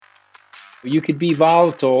You could be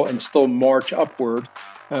volatile and still march upward.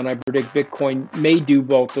 And I predict Bitcoin may do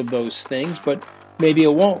both of those things, but maybe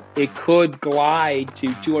it won't. It could glide to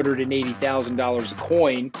 $280,000 a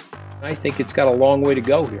coin. I think it's got a long way to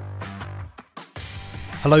go here.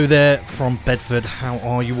 Hello there from Bedford. How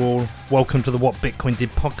are you all? Welcome to the What Bitcoin Did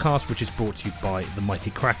podcast, which is brought to you by the mighty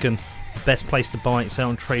Kraken, the best place to buy, sell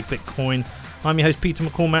and trade Bitcoin. I'm your host, Peter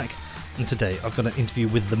McCormack, and today I've got an interview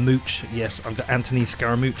with the Mooch. Yes, I've got Anthony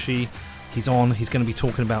Scaramucci. He's on. He's going to be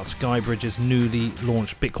talking about SkyBridge's newly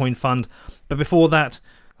launched Bitcoin fund. But before that,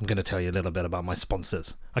 I'm going to tell you a little bit about my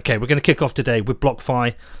sponsors. Okay, we're going to kick off today with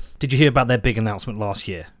BlockFi. Did you hear about their big announcement last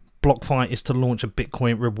year? BlockFi is to launch a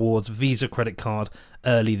Bitcoin rewards Visa credit card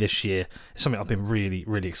early this year. It's something I've been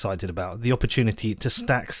really excited about. The opportunity to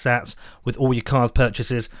stack sats with all your card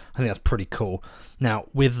purchases, I think that's pretty cool. Now,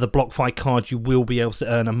 with the BlockFi card, you will be able to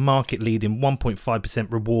earn a market-leading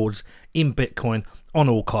 1.5% rewards in Bitcoin on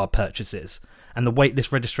all card purchases. And the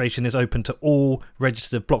waitlist registration is open to all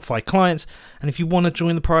registered BlockFi clients. And if you want to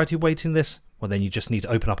join the priority waiting list, well, then you just need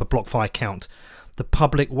to open up a BlockFi account. The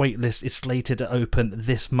public waitlist is slated to open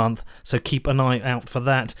this month, so keep an eye out for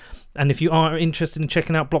that. And if you are interested in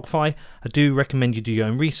checking out BlockFi, I do recommend you do your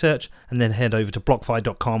own research and then head over to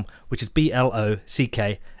blockfi.com, which is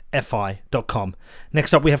blockfi.com.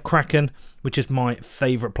 Next up, we have Kraken, which is my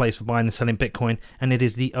favorite place for buying and selling Bitcoin, and it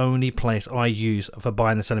is the only place I use for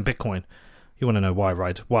buying and selling Bitcoin. You want to know why,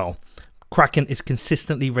 right? Well, Kraken is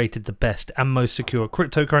consistently rated the best and most secure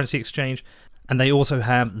cryptocurrency exchange, and they also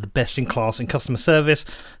have the best in class in customer service.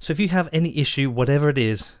 So if you have any issue, whatever it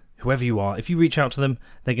is, whoever you are, if you reach out to them,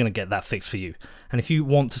 they're going to get that fixed for you. And if you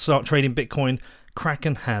want to start trading Bitcoin,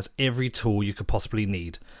 Kraken has every tool you could possibly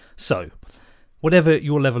need. So whatever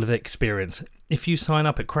your level of experience, if you sign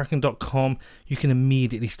up at kraken.com, you can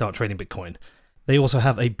immediately start trading Bitcoin. They also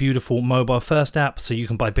have a beautiful mobile first app, so you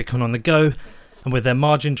can buy Bitcoin on the go. And with their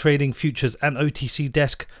margin trading, futures and OTC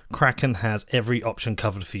desk, Kraken has every option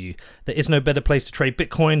covered for you. There is no better place to trade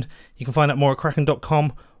Bitcoin. You can find out more at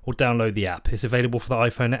kraken.com or download the app. It's available for the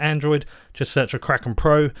iPhone and Android. Just search for Kraken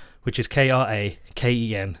Pro, which is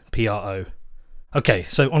KrakenPro. Okay,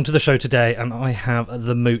 so onto the show today, and I have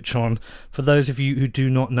the Mooch on. For those of you who do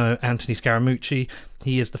not know Anthony Scaramucci,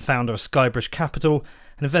 he is the founder of SkyBridge Capital,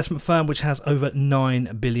 an investment firm which has over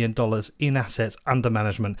 $9 billion in assets under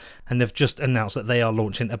management, and they've just announced that they are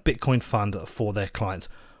launching a Bitcoin fund for their clients.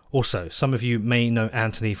 Also, some of you may know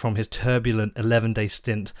Anthony from his turbulent 11-day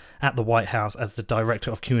stint at the White House as the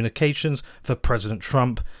Director of Communications for President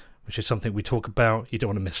Trump, which is something we talk about. You don't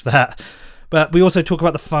want to miss that. But we also talk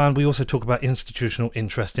about the fund. We also talk about institutional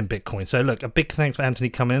interest in Bitcoin. So look, a big thanks for Anthony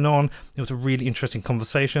coming on. It was a really interesting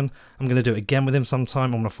conversation. I'm going to do it again with him sometime.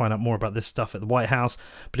 I'm going to find out more about this stuff at the White House.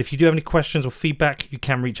 But if you do have any questions or feedback, you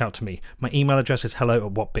can reach out to me. My email address is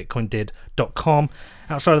hello@whatbitcoindid.com.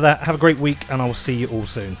 Outside of that, have a great week, and I will see you all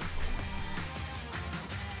soon.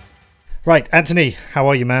 Right, Anthony, how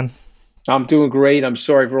are you, man? I'm doing great. I'm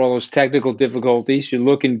sorry for all those technical difficulties. You're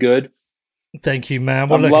looking good. Thank you, man.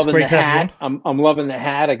 Well, I'm look, loving it's great the to have you hat. on. I'm loving the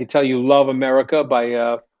hat. I can tell you love America by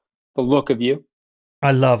the look of you.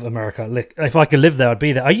 I love America. Look, if I could live there, I'd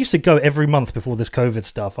be there. I used to go every month before this COVID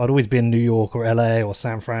stuff. I'd always be in New York or LA or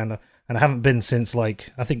San Fran, and I haven't been since I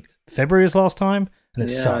think February was last time, and it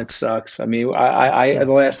sucks. It sucks. I mean, the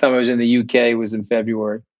last time I was in the UK was in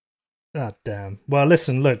February. Ah, damn. Well,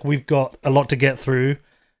 listen, look, we've got a lot to get through.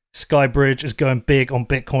 SkyBridge is going big on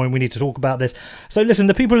Bitcoin. We need to talk about this. So listen,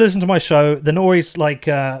 the people who listen to my show, they're not always like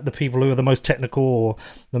the people who are the most technical or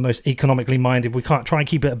the most economically minded. We can't try and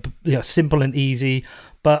keep it simple and easy,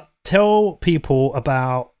 but tell people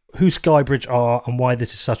about who SkyBridge are and why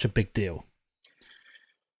this is such a big deal.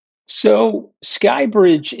 So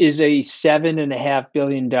SkyBridge is a $7.5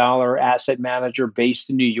 billion asset manager based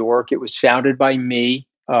in New York. It was founded by me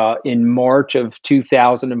in March of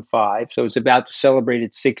 2005. So it's about to celebrate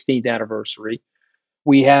its 16th anniversary.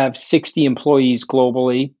 We have 60 employees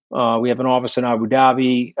globally. We have an office in Abu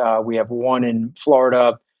Dhabi. We have one in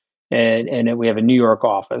Florida, and we have a New York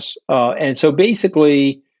office. And so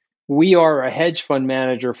basically, we are a hedge fund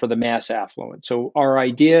manager for the mass affluent. So our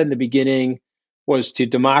idea in the beginning was to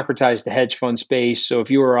democratize the hedge fund space. So if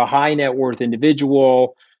you were a high net worth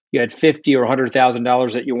individual, you had $50,000 or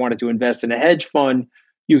 $100,000 that you wanted to invest in a hedge fund,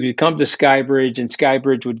 you could come to SkyBridge, and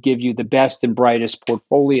SkyBridge would give you the best and brightest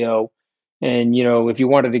portfolio. And, if you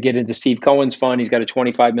wanted to get into Steve Cohen's fund, he's got a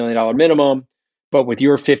 $25 million minimum. But with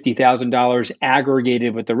your $50,000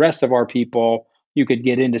 aggregated with the rest of our people, you could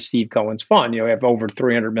get into Steve Cohen's fund. We have over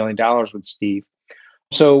 $300 million with Steve.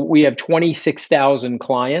 So we have 26,000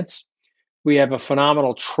 clients. We have a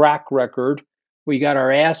phenomenal track record We got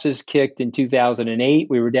our asses kicked in 2008.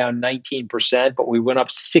 We were down 19%, but we went up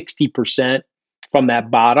 60% from that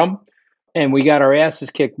bottom. And we got our asses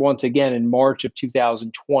kicked once again in March of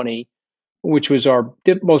 2020, which was our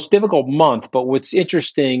most difficult month. But what's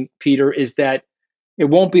interesting, Peter, is that it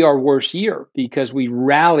won't be our worst year because we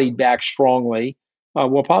rallied back strongly.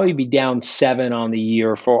 We'll probably be down 7 on the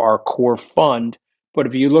year for our core fund. But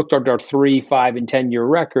if you looked at our 3, 5, and 10-year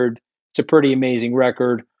record, it's a pretty amazing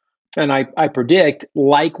record. And I predict,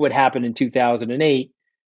 like what happened in 2008,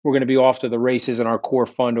 we're going to be off to the races in our core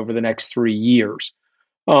fund over the next 3 years.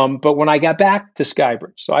 But when I got back to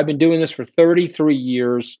SkyBridge, so I've been doing this for 33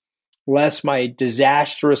 years, less my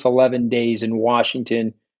disastrous 11 days in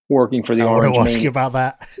Washington working for the I want Orange to ask you Maniac. about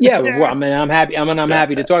that. Yeah, well, I mean, I'm happy. I'm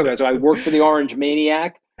happy to talk about it. So I worked for the Orange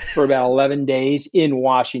Maniac for about 11 days in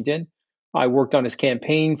Washington. I worked on his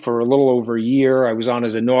campaign for a little over a year. I was on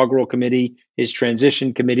his inaugural committee, his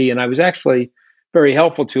transition committee, and I was actually very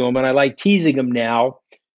helpful to him. And I like teasing him now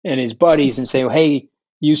and his buddies and saying, "Hey,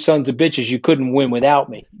 you sons of bitches, you couldn't win without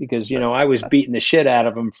me," because I was beating the shit out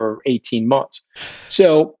of him for 18 months.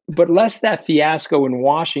 So, but less that fiasco in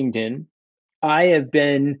Washington, I have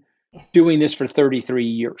been doing this for 33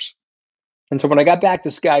 years. And so when I got back to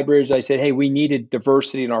SkyBridge, I said, hey, we needed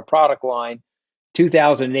diversity in our product line.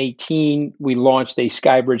 2018, we launched a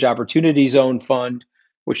SkyBridge Opportunity Zone Fund,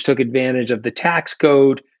 which took advantage of the tax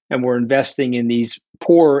code, and we're investing in these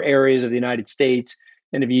poorer areas of the United States.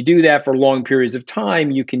 And if you do that for long periods of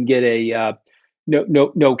time, you can get a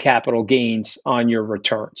no capital gains on your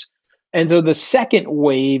returns. And so the second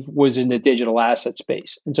wave was in the digital asset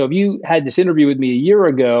space. And so if you had this interview with me a year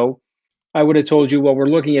ago, I would have told you, well, we're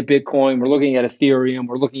looking at Bitcoin, we're looking at Ethereum,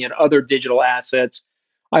 we're looking at other digital assets.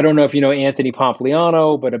 I don't know if you know Anthony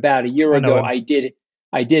Pompliano, but about a year I know ago, him.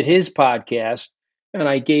 I did his podcast, and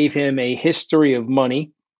I gave him a history of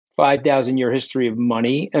money, 5,000-year history of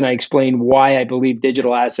money, and I explained why I believe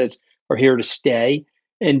digital assets are here to stay.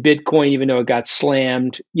 And Bitcoin, even though it got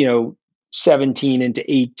slammed, 17 into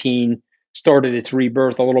 18, started its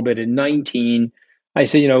rebirth a little bit in 19. I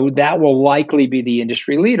said, that will likely be the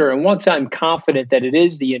industry leader. And once I'm confident that it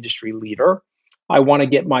is the industry leader, I want to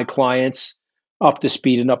get my clients up to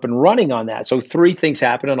speed and up and running on that. So 3 things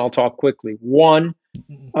happened, and I'll talk quickly. One,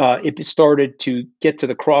 it started to get to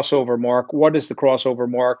the crossover mark. What is the crossover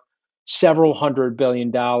mark? Several $100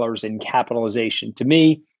 billion in capitalization. To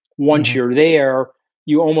me, once you're there,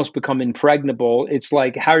 you almost become impregnable. It's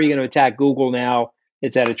like, how are you going to attack Google now?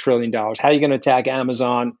 It's at $1 trillion. How are you going to attack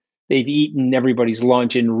Amazon? They've eaten everybody's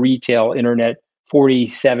lunch in retail internet,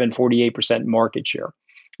 48% market share.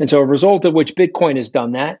 And so a result of which Bitcoin has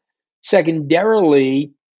done that.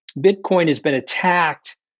 Secondarily, Bitcoin has been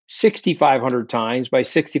attacked 6,500 times by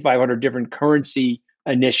 6,500 different currency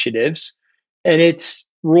initiatives, and it's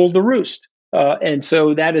ruled the roost. And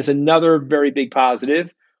so that is another very big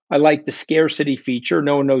positive. I like the scarcity feature.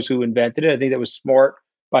 No one knows who invented it. I think that was smart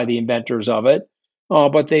by the inventors of it.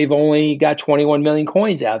 But they've only got 21 million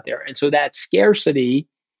coins out there. And so that scarcity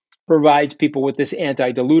provides people with this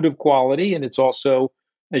anti-dilutive quality. And it's also,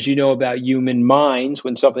 as you know about human minds,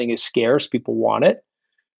 when something is scarce, people want it.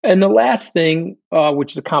 And the last thing,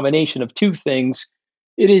 which is a combination of 2 things,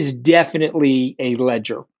 it is definitely a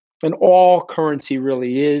ledger. And all currency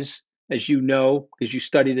really is, as you know, because you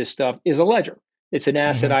study this stuff, is a ledger. It's an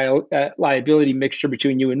asset liability mixture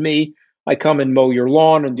between you and me. I come and mow your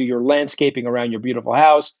lawn and do your landscaping around your beautiful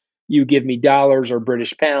house. You give me dollars or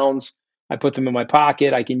British pounds. I put them in my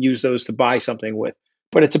pocket. I can use those to buy something with.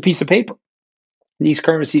 But it's a piece of paper. These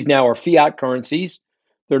currencies now are fiat currencies.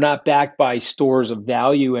 They're not backed by stores of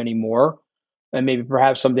value anymore. And maybe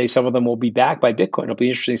perhaps someday some of them will be backed by Bitcoin. It'll be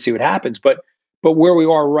interesting to see what happens. But where we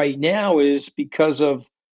are right now is because of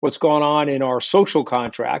what's gone on in our social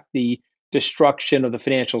contract, the destruction of the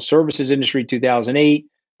financial services industry in 2008,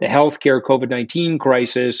 the healthcare COVID-19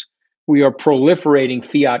 crisis, we are proliferating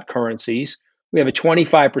fiat currencies. We have a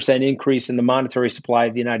 25% increase in the monetary supply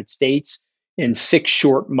of the United States in 6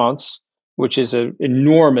 short months, which is an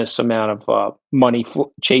enormous amount of money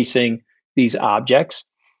chasing these objects.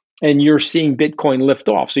 And you're seeing Bitcoin lift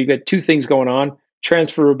off. So you've got 2 things going on: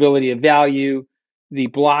 transferability of value. The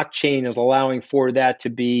blockchain is allowing for that to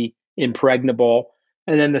be impregnable.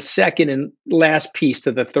 And then the second and last piece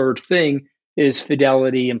to the third thing is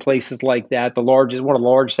Fidelity and places like that. One of the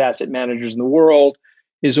largest asset managers in the world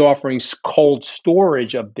is offering cold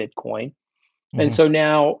storage of Bitcoin. And so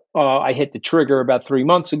now I hit the trigger about 3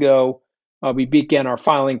 months ago. We began our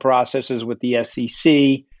filing processes with the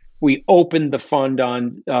SEC. We opened the fund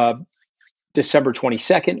on December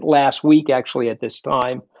 22nd, last week, actually, at this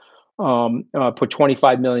time. Put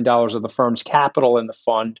 $25 million of the firm's capital in the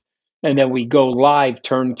fund. And then we go live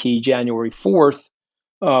turnkey January 4th,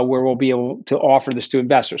 where we'll be able to offer this to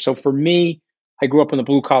investors. So for me, I grew up in the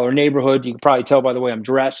blue collar neighborhood. You can probably tell by the way I'm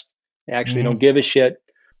dressed. I actually don't Hmm. give a shit.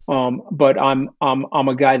 But I'm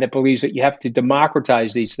a guy that believes that you have to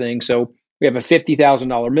democratize these things. So we have a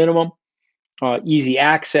 $50,000 minimum, easy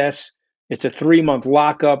access. It's a 3-month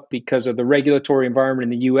lockup because of the regulatory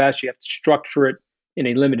environment in the U.S. You have to structure it in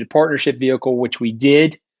a limited partnership vehicle, which we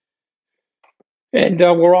did. And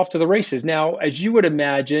we're off to the races. Now, as you would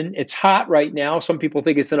imagine, it's hot right now. Some people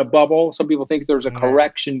think it's in a bubble. Some people think there's a Yeah.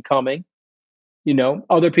 correction coming.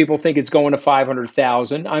 Other people think it's going to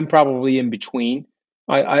 500,000. I'm probably in between.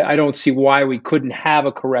 I don't see why we couldn't have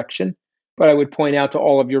a correction. But I would point out to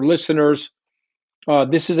all of your listeners,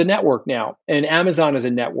 this is a network now, and Amazon is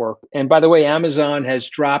a network. And by the way, Amazon has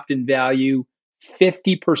dropped in value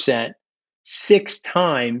 50%, 6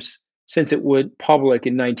 times since it went public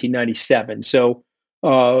in 1997. So,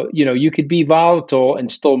 you could be volatile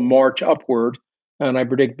and still march upward. And I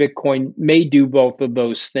predict Bitcoin may do both of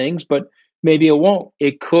those things, but maybe it won't.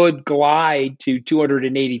 It could glide to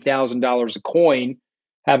 $280,000 a coin,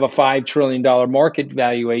 have a $5 trillion market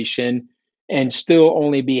valuation, and still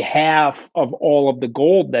only be half of all of the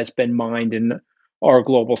gold that's been mined in our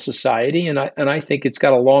global society. And I think it's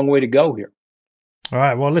got a long way to go here. All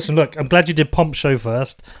right. Well, listen. Look, I'm glad you did Pomp Show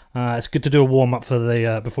first. It's good to do a warm up for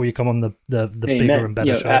the before you come on the bigger Amen. and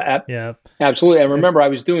better show. Yeah. Absolutely. And remember, I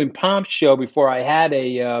was doing Pomp Show before I had a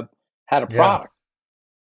Yeah. product.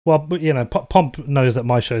 Well, but Pomp knows that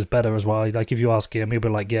my show is better as well. Like if you ask him, he'll be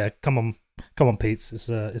like, "Yeah, come on, Pete. It's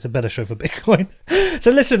a better show for Bitcoin." So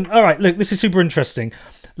listen, all right. Look, this is super interesting.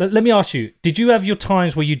 Let me ask you: did you have your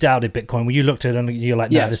times where you doubted Bitcoin, where you looked at it and you're like,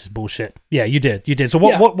 "No, this Yes. is bullshit"? Yeah, you did. You did. So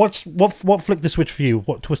Yeah. what flipped the switch for you?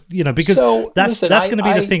 What was because So that's listen, going to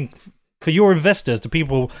be the thing for your investors. The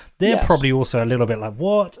people they're yes. probably also a little bit like,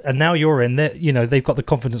 "What?" And now you're in there. They've got the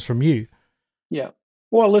confidence from you. Yeah.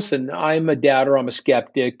 Well, listen, I'm a doubter. I'm a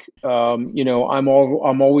skeptic. I'm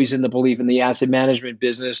always in the belief in the asset management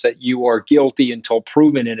business that you are guilty until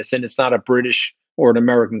proven innocent. It's not a British or an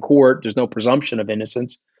American court. There's no presumption of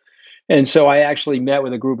innocence. And so I actually met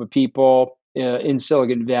with a group of people in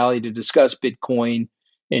Silicon Valley to discuss Bitcoin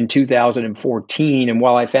in 2014. And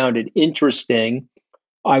while I found it interesting,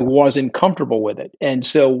 I wasn't comfortable with it. And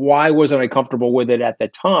so why wasn't I comfortable with it at the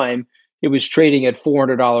time? It was trading at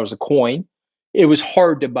 $400 a coin. It was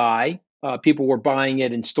hard to buy. People were buying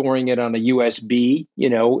it and storing it on a USB.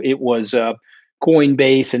 It was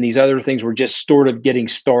Coinbase and these other things were just sort of getting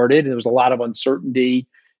started. There was a lot of uncertainty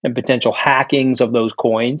and potential hackings of those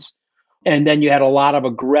coins. And then you had a lot of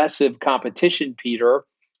aggressive competition, Peter.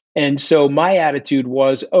 And so my attitude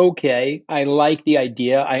was, okay, I like the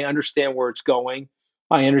idea. I understand where it's going.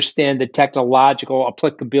 I understand the technological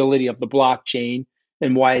applicability of the blockchain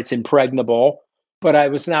and why it's impregnable, but I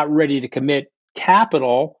was not ready to commit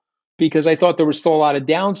capital because I thought there was still a lot of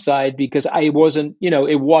downside because it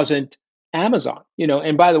wasn't Amazon.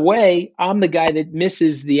 And by the way, I'm the guy that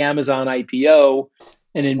misses the Amazon IPO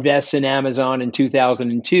and invests in Amazon in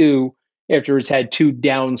 2002 after it's had 2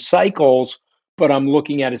 down cycles, but I'm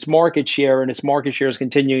looking at its market share and its market share is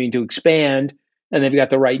continuing to expand and they've got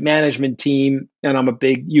the right management team and I'm a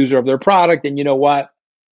big user of their product. And you know what?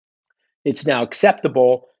 It's now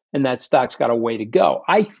acceptable and that stock's got a way to go.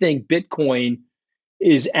 I think Bitcoin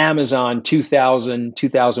is Amazon 2000,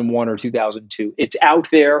 2001, or 2002. It's out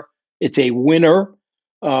there. It's a winner,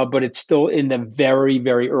 but it's still in the very,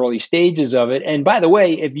 very early stages of it. And by the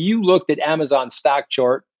way, if you looked at Amazon's stock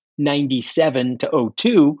chart 97 to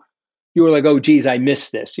 '02, you were like, oh, geez, I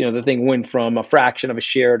missed this. The thing went from a fraction of a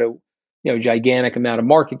share to, gigantic amount of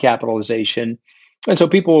market capitalization. And so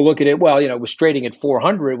people will look at it, well, it was trading at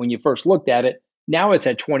 400 when you first looked at it. Now it's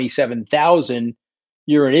at 27,000.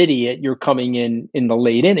 You're an idiot. You're coming in the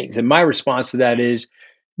late innings. And my response to that is,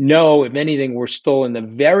 no, if anything, we're still in the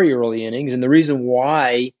very early innings. And the reason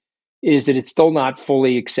why is that it's still not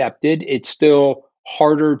fully accepted. It's still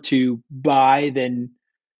harder to buy than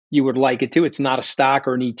you would like it to. It's not a stock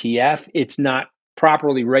or an ETF. It's not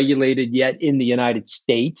properly regulated yet in the United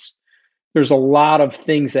States. There's a lot of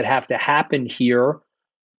things that have to happen here.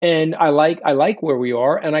 And I like where we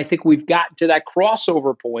are. And I think we've gotten to that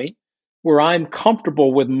crossover point where I'm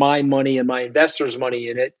comfortable with my money and my investors' money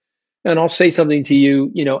in it. And I'll say something to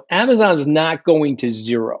you, Amazon's not going to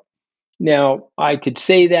zero. Now, I could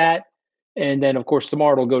say that, and then of course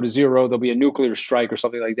tomorrow it'll go to zero. There'll be a nuclear strike or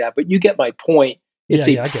something like that. But you get my point. Yeah, It's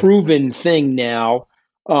a yeah, I get it. proven thing now.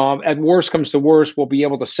 At worst comes to worst, we'll be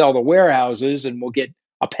able to sell the warehouses and we'll get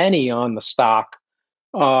a penny on the stock.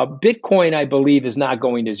 Bitcoin, I believe, is not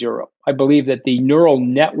going to zero. I believe that the neural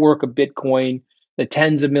network of Bitcoin, the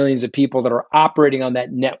tens of millions of people that are operating on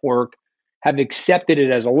that network have accepted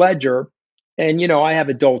it as a ledger. And, I have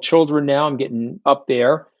adult children now, I'm getting up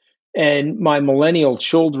there, and my millennial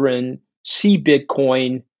children see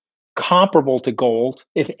Bitcoin comparable to gold.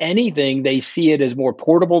 If anything, they see it as more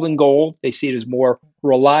portable than gold. They see it as more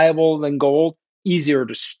reliable than gold, easier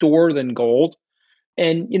to store than gold.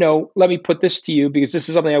 And, let me put this to you, because this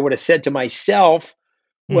is something I would have said to myself.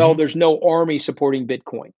 Well, Hmm. there's no army supporting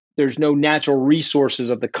Bitcoin. There's no natural resources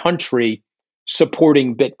of the country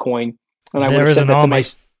supporting Bitcoin. And I would There have is said an that to army. my,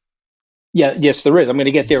 yeah, yes, there is. I'm going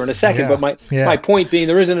to get there in a second. Yeah, But my yeah. point being,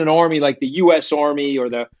 there isn't an army like the US Army or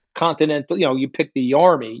the Continental, you pick the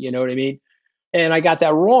army, you know what I mean? And I got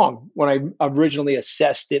that wrong when I originally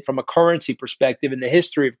assessed it from a currency perspective in the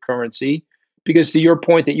history of currency. Because to your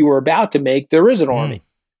point that you were about to make, there is an Mm, army.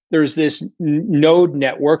 There's this node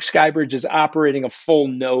network. SkyBridge is operating a full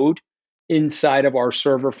node inside of our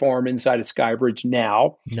server farm inside of SkyBridge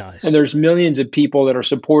now. And nice. there's millions of people that are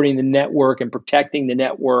supporting the network and protecting the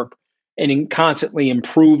network and constantly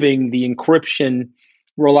improving the encryption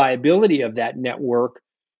reliability of that network.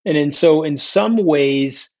 So in some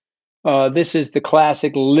ways, this is the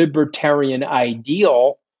classic libertarian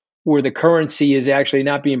ideal where the currency is actually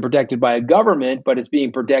not being protected by a government, but it's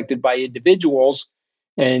being protected by individuals.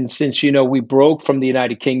 And since, we broke from the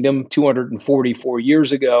United Kingdom 244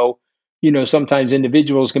 years ago, sometimes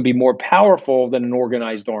individuals can be more powerful than an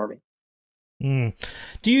organized army. Mm.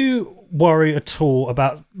 Do you worry at all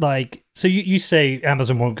about, like, so you say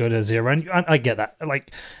Amazon won't go to zero, and I get that.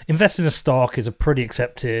 Like, investing in a stock is a pretty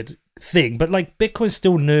accepted thing, but like Bitcoin's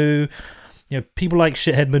still new. People like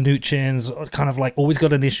shithead Mnuchin's kind of like always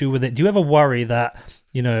got an issue with it. Do you ever worry that,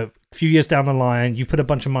 a few years down the line, you've put a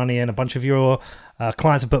bunch of money in, a bunch of your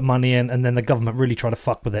clients have put money in, and then the government really try to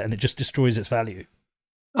fuck with it and it just destroys its value?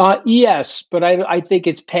 Yes, but I think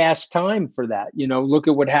it's past time for that. Look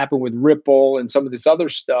at what happened with Ripple and some of this other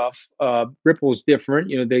stuff. Ripple is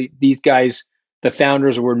different. These guys, the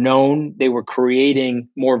founders were known. They were creating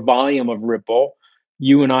more volume of Ripple.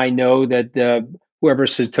 You and I know that whoever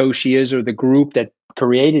Satoshi is or the group that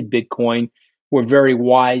created Bitcoin were very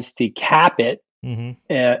wise to cap it Hmm.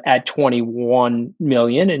 at 21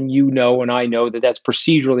 million. And and I know that that's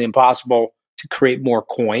procedurally impossible to create more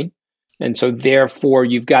coin. And so therefore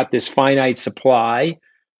you've got this finite supply,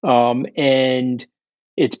 and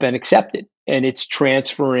it's been accepted and it's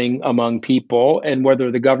transferring among people. And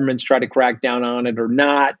whether the governments try to crack down on it or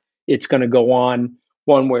not, it's going to go on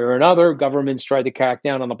one way or another. Governments tried to crack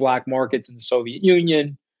down on the black markets in the Soviet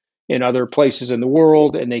Union, in other places in the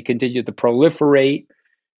world, and they continue to proliferate.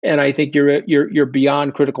 And I think you're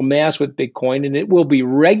beyond critical mass with Bitcoin, and it will be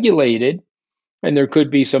regulated. And there could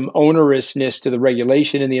be some onerousness to the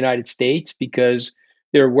regulation in the United States because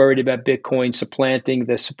they're worried about Bitcoin supplanting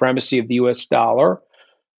the supremacy of the U.S. dollar,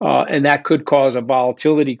 and that could cause a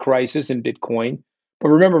volatility crisis in Bitcoin. But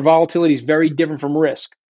remember, volatility is very different from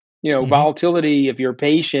risk. Hmm. Volatility, if you're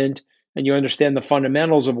patient and you understand the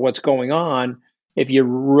fundamentals of what's going on, if you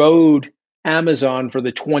rode Amazon for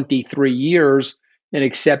the 23 years and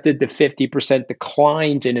accepted the 50%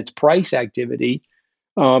 declines in its price activity,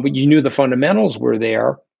 but you knew the fundamentals were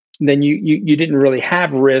there, then you didn't really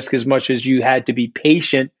have risk as much as you had to be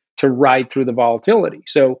patient to ride through the volatility.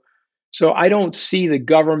 So I don't see the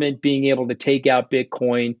government being able to take out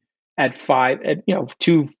Bitcoin at five, at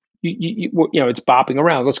two, it's bopping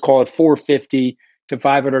around. Let's call it 450 to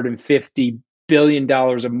 550 billion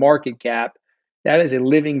dollars of market cap. That is a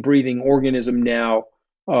living, breathing organism now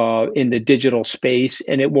in the digital space,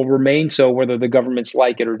 and it will remain so whether the governments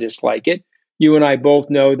like it or dislike it. You and I both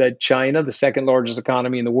know that China, the second largest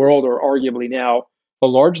economy in the world, or arguably now the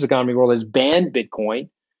largest economy in the world, has banned Bitcoin,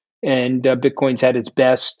 and Bitcoin's had its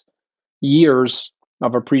best years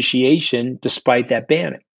of appreciation despite that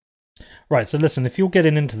banning. Right. So listen, if you're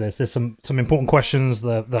getting into this, there's some important questions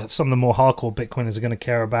that some of the more hardcore Bitcoiners are going to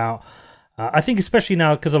care about. I think especially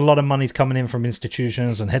now because a lot of money's coming in from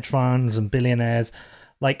institutions and hedge funds and billionaires.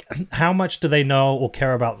 Like, how much do they know or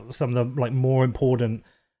care about some of the like more important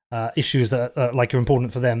issues that like are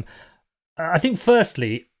important for them? I think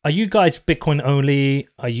firstly, are you guys Bitcoin only?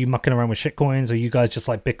 Are you mucking around with shitcoins? Are you guys just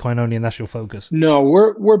like Bitcoin only and that's your focus? No,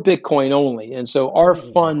 we're Bitcoin only, and so our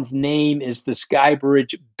Ooh. fund's name is the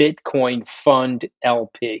SkyBridge Bitcoin Fund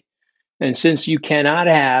LP. And since you cannot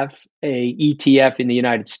have a ETF in the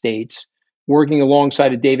United States, working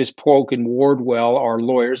alongside of Davis Polk and Wardwell, our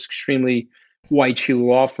lawyers, extremely white shoe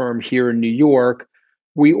law firm here in New York,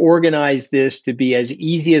 we organized this to be as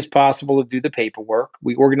easy as possible to do the paperwork.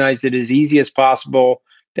 We organized it as easy as possible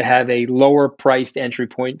to have a lower priced entry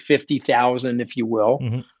point, 50,000, if you will.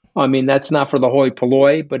 Hmm. I mean, that's not for the hoi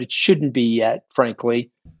polloi, but it shouldn't be yet,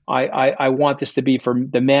 frankly. I want this to be for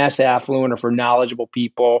the mass affluent or for knowledgeable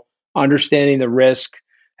people, understanding the risk,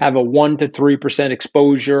 have a 1 to 3%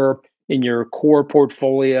 exposure in your core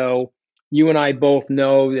portfolio. You and I both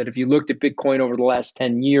know that if you looked at Bitcoin over the last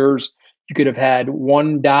 10 years, you could have had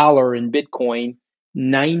 $1 in Bitcoin,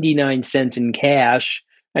 99 cents in cash,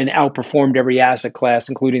 and outperformed every asset class,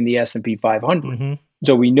 including the S&P 500. Mm-hmm.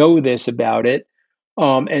 So we know this about it.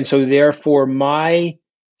 And so, therefore, my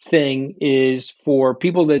thing is for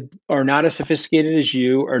people that are not as sophisticated as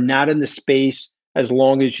you, are not in the space as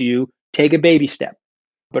long as you, take a baby step,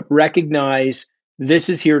 but recognize this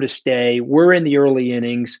is here to stay. We're in the early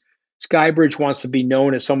innings. SkyBridge wants to be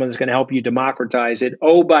known as someone that's going to help you democratize it.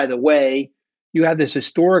 Oh, by the way, you have this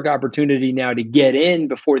historic opportunity now to get in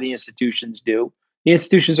before the institutions do. The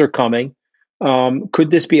institutions are coming. Could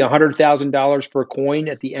this be $100,000 per coin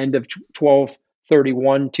at the end of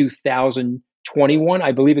 12/31/2021?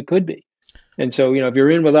 I believe it could be. And so, if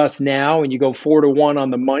you're in with us now and you go 4-1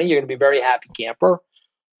 on the money, you're going to be a very happy camper.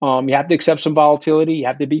 You have to accept some volatility. You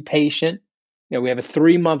have to be patient. We have a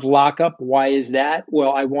 3-month lockup. Why is that?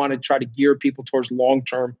 Well, I want to try to gear people towards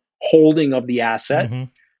long-term holding of the asset. Mm-hmm.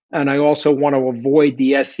 And I also want to avoid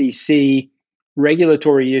the SEC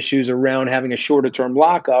regulatory issues around having a shorter term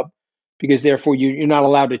lockup, because therefore you're not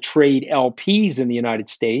allowed to trade LPs in the United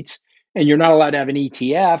States, and you're not allowed to have an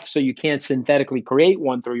ETF, so you can't synthetically create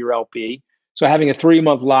one through your LP. So having a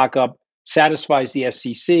 3-month lockup satisfies the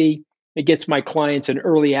SEC. It gets my clients an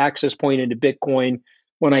early access point into Bitcoin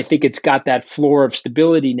when I think it's got that floor of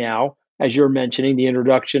stability now, as you're mentioning, the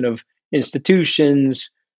introduction of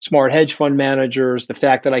institutions, smart hedge fund managers, the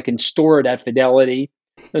fact that I can store it at Fidelity.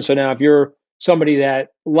 And so now if you're somebody that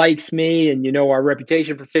likes me and you know our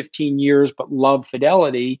reputation for 15 years but love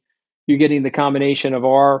Fidelity, you're getting the combination of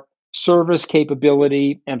our service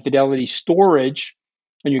capability and Fidelity storage,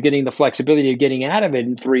 and you're getting the flexibility of getting out of it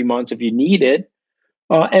in 3 months if you need it.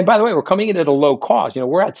 And by the way, we're coming in at a low cost.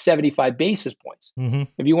 We're at 75 basis points. Mm-hmm.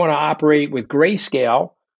 If you want to operate with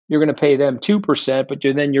Grayscale, you're going to pay them 2%, but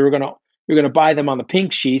then you're going to buy them on the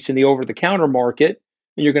pink sheets in the over-the-counter market,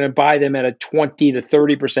 and you're going to buy them at a 20 to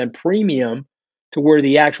 30% premium to where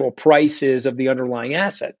the actual price is of the underlying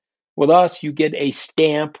asset. With us, you get a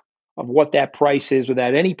stamp of what that price is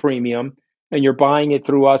without any premium, and you're buying it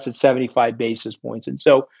through us at 75 basis points. And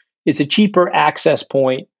so it's a cheaper access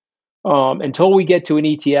point. Until we get to an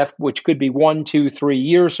ETF, which could be 1, 2, 3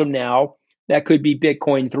 years from now, that could be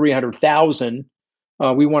Bitcoin 300,000.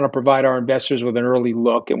 We want to provide our investors with an early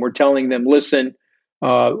look, and we're telling them, listen,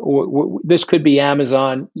 this could be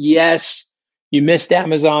Amazon. Yes, you missed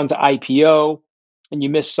Amazon's IPO, and you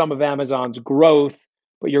missed some of Amazon's growth,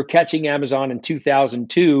 but you're catching Amazon in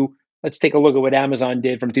 2002. Let's take a look at what Amazon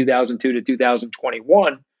did from 2002 to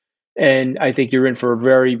 2021. And I think you're in for a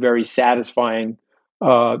very, very satisfying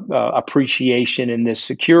appreciation in this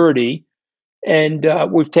security, and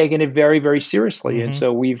we've taken it very, very seriously. Mm-hmm. And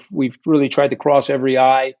so we've really tried to dot every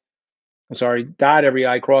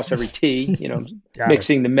I, cross every T.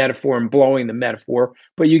 Mixing the metaphor and blowing the metaphor.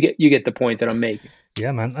 But you get the point that I'm making.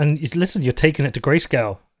 Yeah, man. And listen, you're taking it to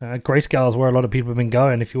Grayscale. Grayscale is where a lot of people have been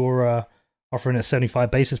going. If you're offering at 75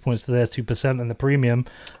 basis points to their 2% and the premium,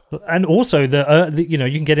 and also you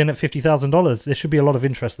can get in at $50,000. There should be a lot of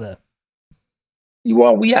interest there.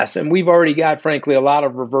 Well, yes, and we've already got, frankly, a lot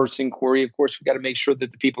of reverse inquiry. Of course, we've got to make sure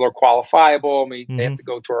that the people are qualifiable. I mean, they have to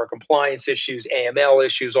go through our compliance issues, AML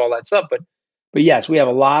issues, all that stuff. But yes, we have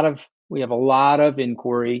a lot of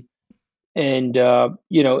inquiry, and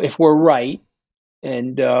if we're right,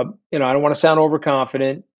 and I don't want to sound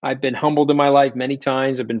overconfident. I've been humbled in my life many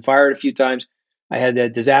times. I've been fired a few times. I had a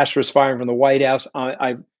disastrous firing from the White House.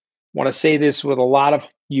 I want to say this with a lot of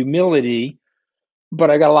humility, but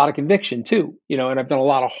I got a lot of conviction too, and I've done a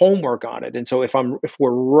lot of homework on it. And so if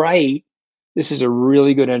we're right, this is a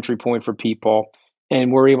really good entry point for people, and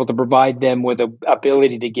we're able to provide them with the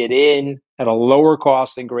ability to get in at a lower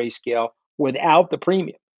cost than Grayscale without the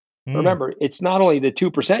premium. Remember, it's not only the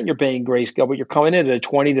 2% you're paying Grayscale, but you're coming in at a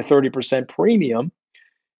 20 to 30% premium.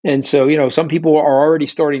 And so, some people are already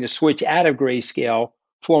starting to switch out of Grayscale,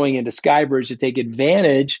 flowing into SkyBridge to take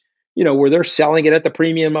advantage, where they're selling it at the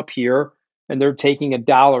premium up here, and they're taking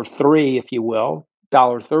 $1.03, if you will,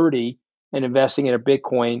 $1.30, and investing in a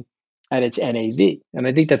Bitcoin at its NAV. And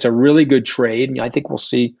I think that's a really good trade. And I think we'll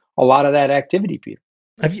see a lot of that activity, Peter.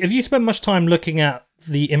 Have you spent much time looking at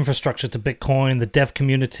the infrastructure to Bitcoin, the dev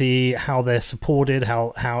community, how they're supported,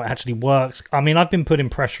 how it actually works? I mean, I've been putting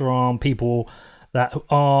pressure on people that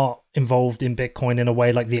are involved in Bitcoin in a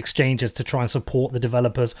way, like the exchanges to try and support the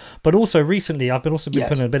developers. But also recently, I've been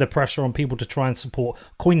putting a bit of pressure on people to try and support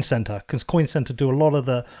Coin Center, because Coin Center do a lot of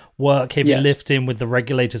the work, heavy lifting with the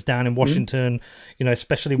regulators down in Washington,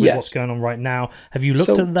 especially with what's going on right now. Have you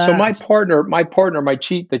looked at that? So my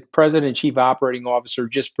the president and chief operating officer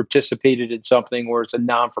just participated in something where it's a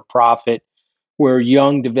non-for-profit, where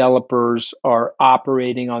young developers are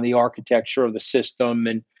operating on the architecture of the system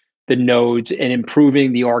and the nodes and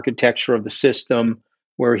improving the architecture of the system,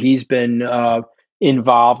 where he's been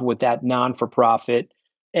involved with that non-for-profit.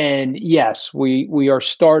 And yes, we are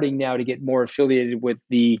starting now to get more affiliated with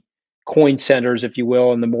the coin centers, if you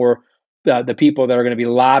will, and the people that are going to be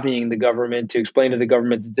lobbying the government to explain to the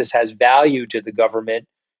government that this has value to the government,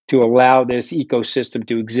 to allow this ecosystem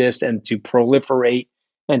to exist and to proliferate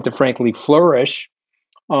and to frankly flourish.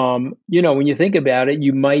 When you think about it,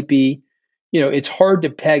 you might be, it's hard to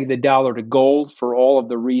peg the dollar to gold for all of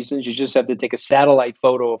the reasons. You just have to take a satellite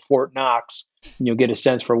photo of Fort Knox and you'll get a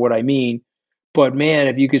sense for what I mean. But man,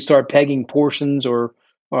 if you could start pegging portions, or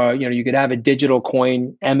you could have a digital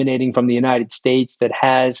coin emanating from the United States that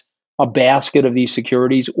has a basket of these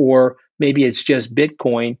securities, or maybe it's just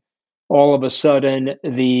Bitcoin, all of a sudden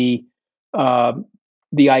the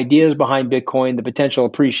ideas behind Bitcoin, the potential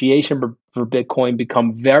appreciation for Bitcoin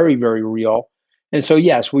become very, very real. And so,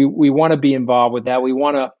 yes, we want to be involved with that. We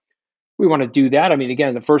want to do that. I mean,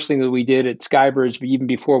 again, the first thing that we did at SkyBridge, even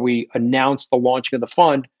before we announced the launching of the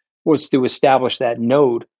fund, was to establish that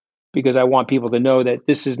node, because I want people to know that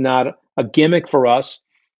this is not a gimmick for us.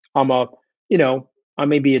 I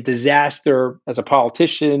may be a disaster as a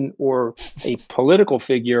politician or a political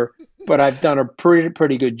figure, but I've done a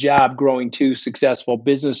pretty good job growing two successful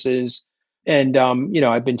businesses. And,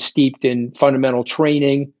 I've been steeped in fundamental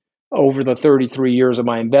training over the 33 years of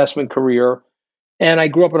my investment career. And I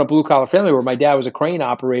grew up in a blue collar family where my dad was a crane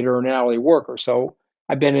operator and an hourly worker. So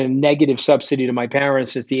I've been in a negative subsidy to my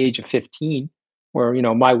parents since the age of 15, where,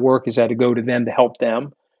 my work has had to go to them to help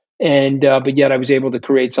them. And, but yet I was able to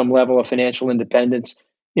create some level of financial independence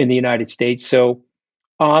in the United States. So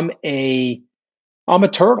I'm a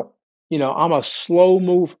turtle, I'm a slow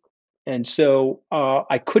mover. And so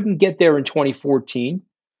I couldn't get there in 2014,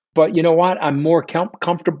 but you know what? I'm more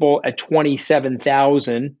comfortable at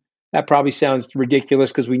 27,000. That probably sounds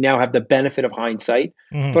ridiculous because we now have the benefit of hindsight,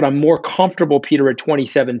 but I'm more comfortable, Peter, at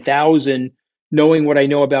 27,000, knowing what I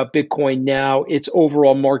know about Bitcoin now, its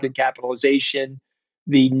overall market capitalization,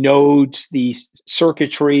 the nodes, the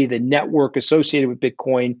circuitry, the network associated with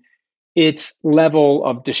Bitcoin, its level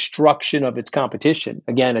of destruction of its competition.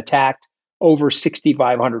 Again, attacked over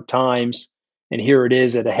 6,500 times, and here it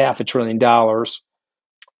is at $500 billion.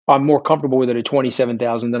 I'm more comfortable with it at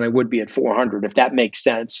 27,000 than I would be at 400, if that makes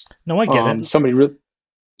sense. No, I get it. Somebody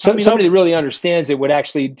that really understands it would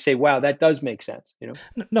actually say, "Wow, that does make sense."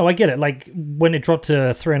 No, I get it. Like when it dropped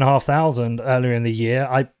to 3,500 earlier in the year,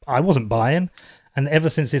 I wasn't buying. And ever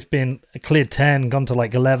since it's been cleared 10, gone to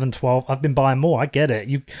like 11, 12, I've been buying more. I get it.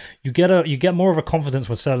 You get more of a confidence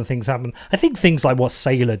when certain things happen. I think things like what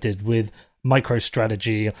Saylor did with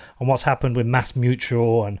MicroStrategy and what's happened with Mass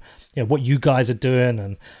Mutual and what you guys are doing.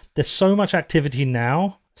 And there's so much activity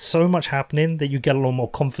now, so much happening that you get a lot more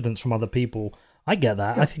confidence from other people. I get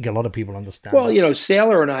that. I think a lot of people understand. Well,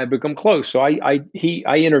 Saylor and I have become close. So I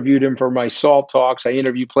interviewed him for my Salt Talks. I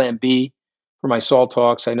interviewed Plan B for my Salt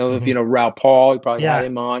Talks. I know if Raoul Paul, you probably had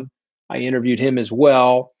him on. I interviewed him as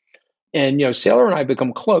well. And Saylor and I have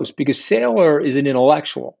become close because Saylor is an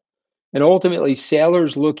intellectual. And ultimately,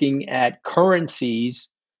 Saylor's looking at currencies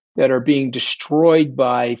that are being destroyed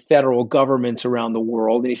by federal governments around the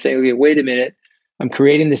world. And he's saying, okay, wait a minute, I'm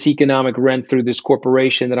creating this economic rent through this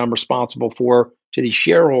corporation that I'm responsible for to these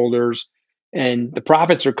shareholders. And the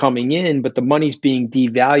profits are coming in, but the money's being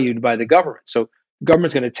devalued by the government. So the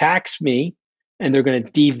government's going to tax me, and they're going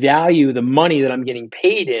to devalue the money that I'm getting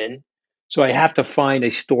paid in. So I have to find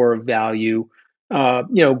a store of value.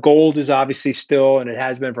 Gold is obviously still, and it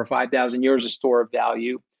has been for 5,000 years, a store of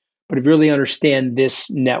value. But if you really understand this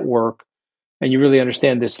network and you really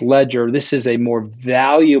understand this ledger, this is a more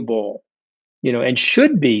valuable, and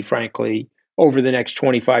should be, frankly, over the next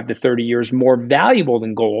 25 to 30 years, more valuable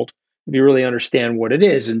than gold if you really understand what it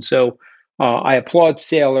is. And so I applaud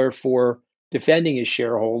Saylor for defending his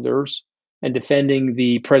shareholders and defending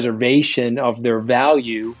the preservation of their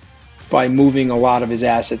value by moving a lot of his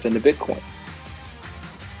assets into Bitcoin.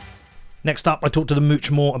 Next up, I talked to the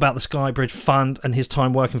Mooch more about the SkyBridge Fund and his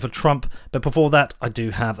time working for Trump. But before that, I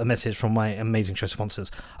do have a message from my amazing show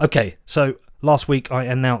sponsors. Okay, so Last week, I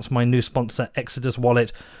announced my new sponsor, Exodus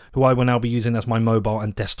Wallet, who I will now be using as my mobile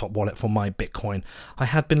and desktop wallet for my Bitcoin. I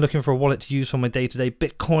had been looking for a wallet to use for my day-to-day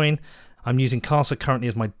Bitcoin. I'm using Casa currently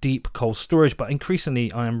as my deep cold storage, but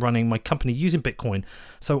increasingly I am running my company using Bitcoin,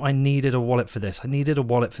 so I needed a wallet for this. I needed a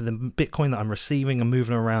wallet for the Bitcoin that I'm receiving and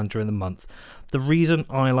moving around during the month. The reason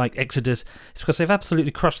I like Exodus is because they've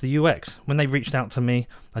absolutely crushed the UX. When they reached out to me,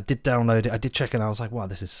 I did download it, I did check it, and I was like, wow,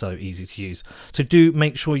 this is so easy to use. So do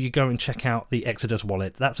make sure you go and check out the Exodus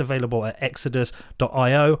wallet. That's available at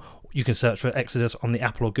exodus.io. You can search for Exodus on the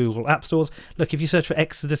Apple or Google app stores. Look, if you search for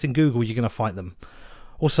Exodus in Google, you're going to fight them.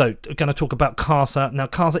 Also, going to talk about Casa. Now,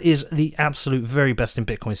 Casa is the absolute very best in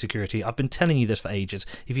Bitcoin security. I've been telling you this for ages.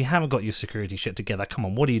 If you haven't got your security shit together, come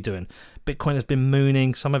on, what are you doing? Bitcoin has been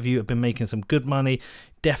mooning. Some of you have been making some good money.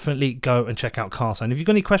 Definitely go and check out Casa. And if you've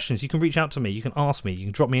got any questions, you can reach out to me. You can ask me. You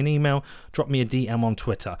can drop me an email, drop me a DM on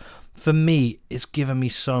Twitter. For me, it's given me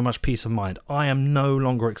so much peace of mind. I am no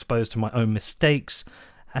longer exposed to my own mistakes,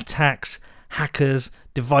 attacks, hackers,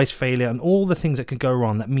 device failure, and all the things that can go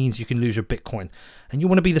wrong. That means you can lose your Bitcoin. And you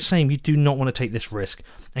want to be the same. You do not want to take this risk.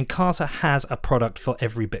 And Casa has a product for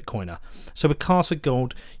every Bitcoiner. So with Casa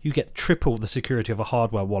Gold, you get triple the security of a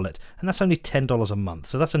hardware wallet. And that's only $10 a month.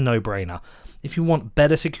 So that's a no-brainer. If you want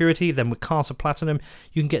better security, then with Casa Platinum,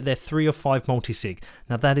 you can get their 3 or 5 multi-sig.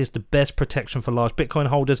 Now that is the best protection for large Bitcoin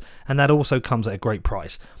holders. And that also comes at a great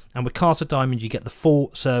price. And with Casa Diamond, you get the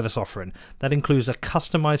full service offering. That includes a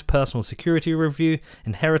customized personal security review,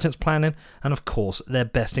 inheritance planning, and of course, they're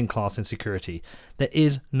best in class in security. There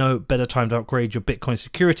is no better time to upgrade your Bitcoin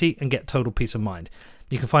security and get total peace of mind.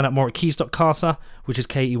 You can find out more at keys.casa, which is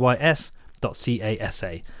keys.casa.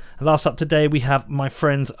 And last up today, we have my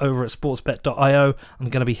friends over at sportsbet.io. I'm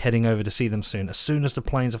going to be heading over to see them soon. As soon as the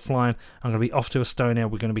planes are flying, I'm going to be off to Estonia.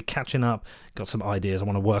 We're going to be catching up. Got some ideas I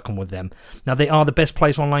want to work on with them. Now, they are the best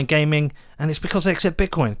place for online gaming, and it's because they accept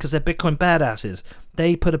Bitcoin, because they're Bitcoin badasses.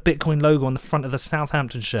 They put a Bitcoin logo on the front of the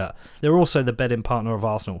Southampton shirt. They're also the betting partner of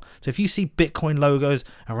Arsenal. So if you see Bitcoin logos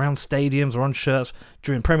around stadiums or on shirts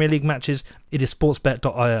during Premier League matches, it is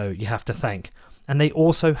sportsbet.io you have to thank. And they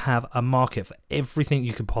also have a market for everything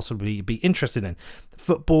you could possibly be interested in.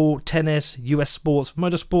 Football, tennis, US sports,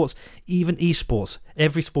 motorsports, even esports.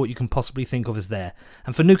 Every sport you can possibly think of is there.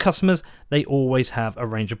 And for new customers, they always have a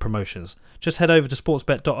range of promotions. Just head over to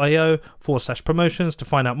sportsbet.io/promotions to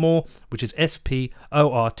find out more, which is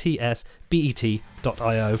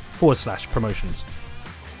sportsbet.io/promotions.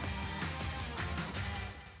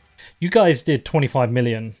 You guys did 25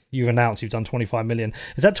 million. You've announced you've done 25 million.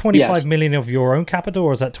 Is that 25 million of your own capital,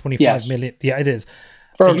 or is that 25 million? Yeah, it is.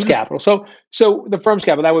 Firm's capital. So the firm's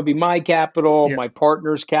capital, that would be my capital, my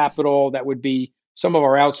partner's capital. That would be some of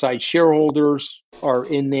our outside shareholders are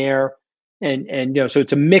in there. And so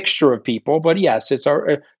it's a mixture of people. But yes, it's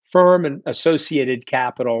our firm and associated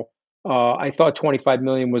capital. I thought 25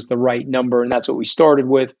 million was the right number, and that's what we started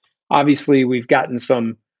with. Obviously, we've gotten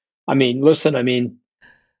some. I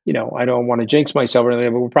don't want to jinx myself or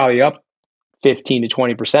anything, but we're probably up 15 to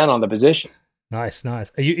 20% on the position. Nice. Are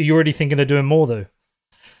you already thinking of doing more though?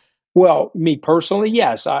 Well, me personally,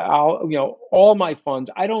 yes. I'll all my funds.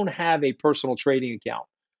 I don't have a personal trading account.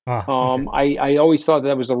 Okay. I always thought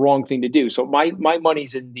that was the wrong thing to do. So my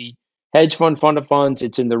money's in the hedge fund of funds.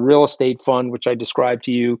 It's in the real estate fund, which I described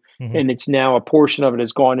to you, and it's now a portion of it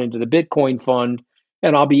has gone into the Bitcoin fund,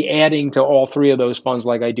 and I'll be adding to all 3 of those funds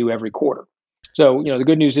like I do every quarter. So, the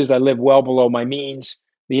good news is I live well below my means.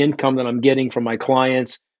 The income that I'm getting from my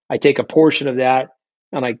clients, I take a portion of that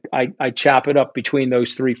and I chop it up between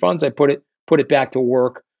those 3 funds. I put it back to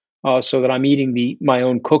work so that I'm eating my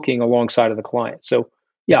own cooking alongside of the client. So,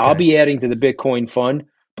 okay. I'll be adding to the Bitcoin fund,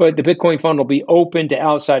 but the Bitcoin fund will be open to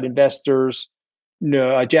outside investors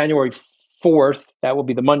January 4th. That will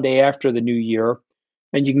be the Monday after the new year.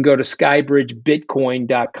 And you can go to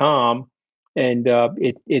skybridgebitcoin.com. And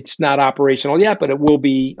it's not operational yet, but it will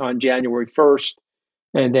be on January 1st.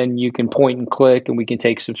 And then you can point and click, and we can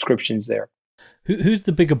take subscriptions there. Who's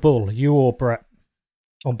the bigger bull, you or Brett,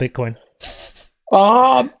 on Bitcoin?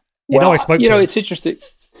 I spoke to him. It's interesting.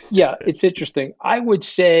 Yeah, it's interesting. I would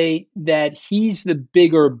say that he's the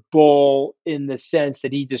bigger bull in the sense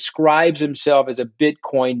that he describes himself as a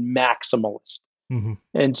Bitcoin maximalist. Mm-hmm.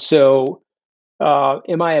 And so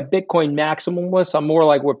am I a Bitcoin maximalist? I'm more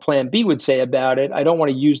like what Plan B would say about it. I don't want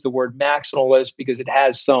to use the word maximalist because it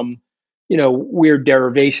has some, weird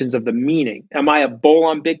derivations of the meaning. Am I a bull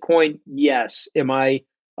on Bitcoin? Yes. Am I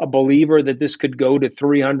a believer that this could go to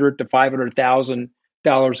 $300,000 to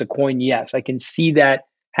 $500,000 a coin? Yes. I can see that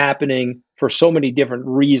happening for so many different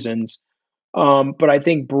reasons. But I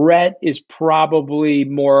think Brett is probably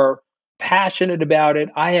more passionate about it.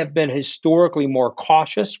 I have been historically more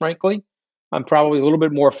cautious, frankly. I'm probably a little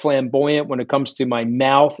bit more flamboyant when it comes to my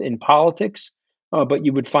mouth in politics, but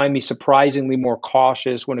you would find me surprisingly more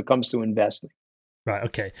cautious when it comes to investing. Right.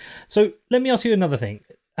 Okay. So let me ask you another thing.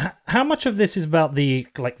 How much of this is about the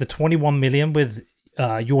 21 million with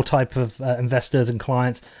your type of investors and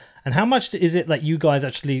clients, and how much is it that you guys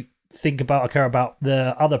actually think about or care about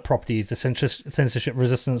the other properties, the censorship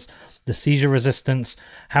resistance, the seizure resistance,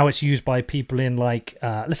 how it's used by people in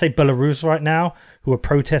let's say Belarus right now who are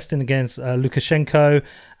protesting against Lukashenko,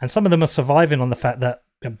 and some of them are surviving on the fact that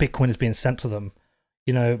Bitcoin is being sent to them.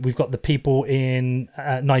 We've got the people in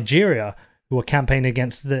Nigeria who are campaigning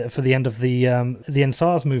against for the end of the end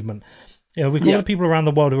SARS movement. We've got a lot of people around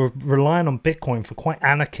the world who are relying on Bitcoin for quite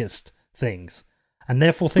anarchist things, and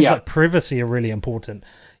therefore things like privacy are really important.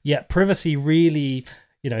 Yet privacy really,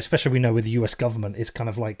 especially we know with the US government, is kind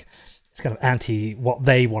of anti what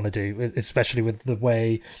they want to do, especially with the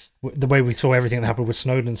way we saw everything that happened with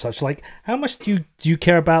Snowden and such. Like, how much do you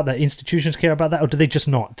care about that? Institutions care about that, or do they just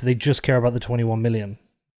not? Do they just care about the 21 million?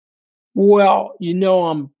 Well,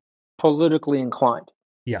 I'm politically inclined.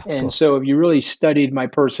 Yeah, of And course. so if you really studied my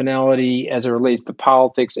personality as it relates to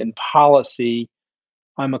politics and policy,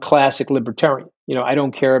 I'm a classic libertarian. I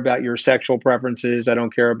don't care about your sexual preferences. I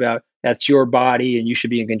don't care about that's your body and you should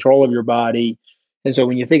be in control of your body. And so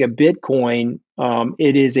when you think of Bitcoin,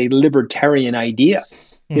 it is a libertarian idea.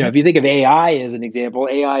 If you think of AI as an example,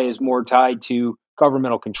 AI is more tied to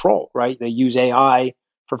governmental control, right? They use AI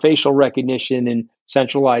for facial recognition in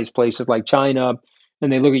centralized places like China,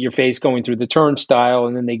 and they look at your face going through the turnstile,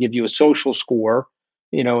 and then they give you a social score,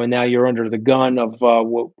 and now you're under the gun of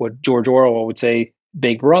what George Orwell would say,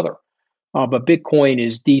 Big Brother. But Bitcoin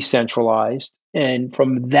is decentralized. And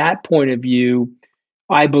from that point of view,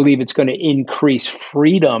 I believe it's going to increase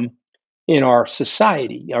freedom in our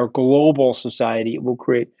society, our global society. It will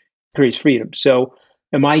increase freedom. So,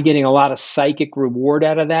 am I getting a lot of psychic reward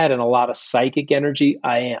out of that and a lot of psychic energy?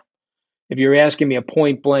 I am. If you're asking me a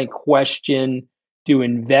point blank question, do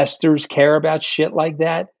investors care about shit like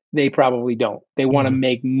that? They probably don't. They want to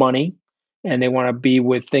make money and they want to be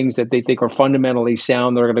with things that they think are fundamentally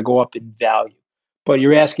sound. They're going to go up in value. But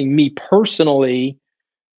you're asking me personally,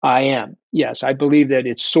 I am. Yes, I believe that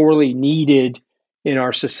it's sorely needed in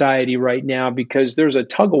our society right now because there's a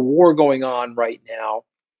tug of war going on right now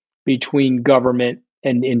between government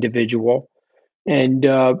and individual. And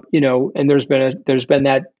and there's been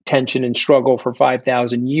that tension and struggle for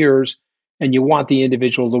 5,000 years, and you want the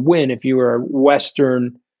individual to win. If you are a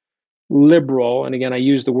Western liberal, and again, I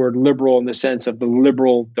use the word liberal in the sense of the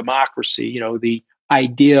liberal democracy, the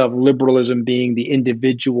idea of liberalism being the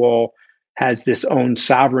individual has this own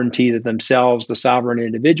sovereignty that themselves, the sovereign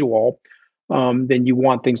individual, then you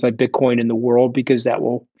want things like Bitcoin in the world because that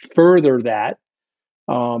will further that.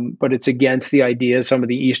 But it's against the idea, some of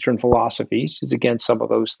the Eastern philosophies, it's against some of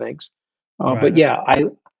those things. But Right. yeah,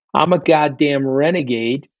 I'm a goddamn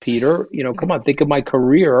renegade, Peter. Come on, think of my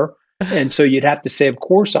career. And so you'd have to say, of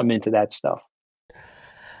course, I'm into that stuff.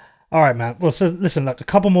 All right, man. Well, so listen, look, a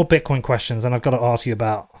couple more Bitcoin questions, and I've got to ask you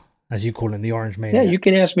about, as you call him, the Orange Yeah, you Maniac.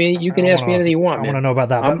 can ask me. You I can want ask to me anything ask. you want, I want man. to know about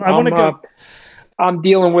that, but I'm I want to I'm go. I'm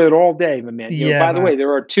dealing with it all day, my man. Yeah, By the man. way,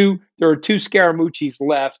 there are two Scaramucci's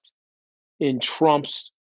left in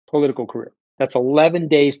Trump's political career. That's 11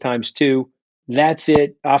 days times two. That's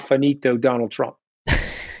it. Finito, Donald Trump.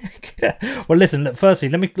 Well, listen. Look, firstly,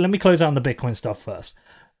 let me close out on the Bitcoin stuff first.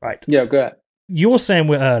 Right. Yeah, go ahead. You're saying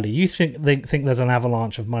we're early. You think there's an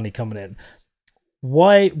avalanche of money coming in.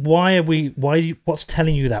 Why are we? What's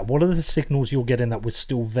telling you that? What are the signals you're getting that we're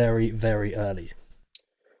still very, very early?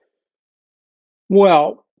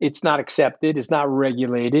 Well, it's not accepted. It's not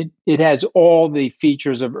regulated. It has all the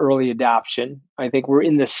features of early adoption. I think we're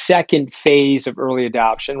in the second phase of early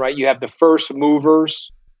adoption, right? You have the first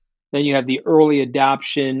movers, then you have the early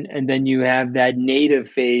adoption, and then you have that native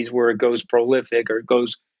phase where it goes prolific or it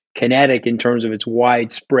goes kinetic in terms of its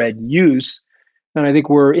widespread use. And I think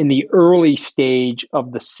we're in the early stage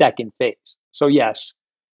of the second phase. So, yes,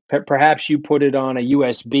 perhaps you put it on a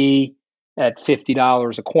USB at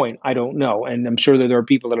 $50 a coin. I don't know. And I'm sure that there are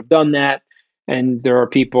people that have done that. And there are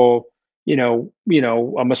people,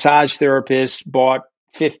 a massage therapist bought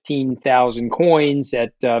 15,000 coins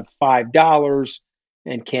at $5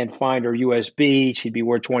 and can't find her USB. She'd be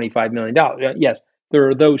worth $25 million. Yes, there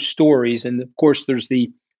are those stories. And of course, there's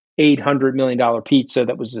the $800 million pizza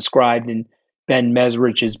that was described in Ben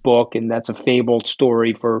Mesrich's book. And that's a fabled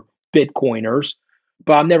story for Bitcoiners,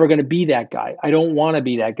 but I'm never going to be that guy. I don't want to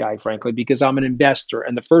be that guy, frankly, because I'm an investor.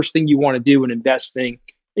 And the first thing you want to do in investing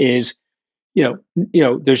is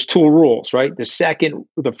there's two rules, right?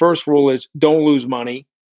 The first rule is don't lose money.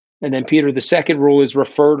 And then Peter, the second rule is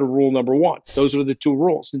refer to rule number one. Those are the two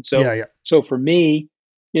rules. And Yeah, so, yeah. so for me,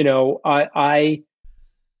 I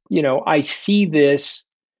see this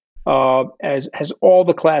as all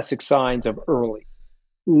the classic signs of early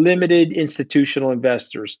limited institutional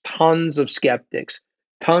investors, tons of skeptics,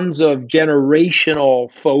 tons of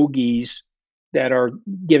generational fogies that are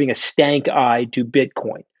giving a stank eye to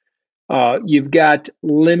Bitcoin. You've got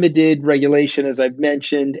limited regulation, as I've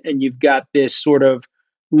mentioned, and you've got this sort of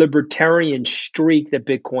libertarian streak that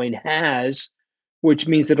Bitcoin has, which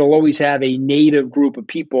means that it'll always have a native group of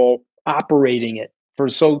people operating it for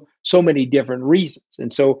so many different reasons.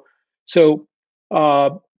 And so,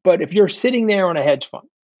 uh, but if you're sitting there on a hedge fund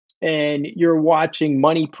and you're watching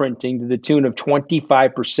money printing to the tune of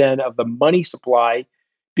 25% of the money supply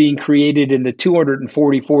being created in the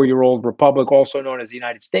 244-year-old republic, also known as the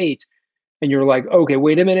United States, and you're like, okay,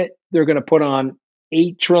 wait a minute, they're going to put on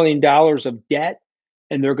 $8 trillion of debt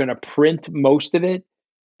and they're going to print most of it.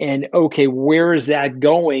 And okay, where is that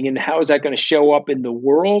going and how is that going to show up in the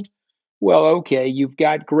world? Well, okay, you've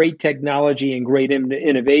got great technology and great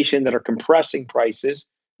innovation that are compressing prices.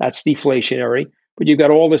 That's deflationary. But you've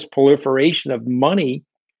got all this proliferation of money,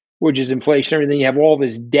 which is inflationary. Then you have all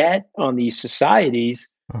this debt on these societies.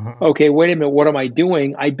 Uh-huh. Okay, wait a minute, what am I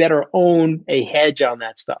doing? I better own a hedge on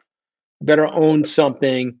that stuff. Better own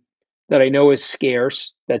something that I know is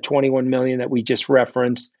scarce, that 21 million that we just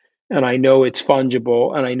referenced, and I know it's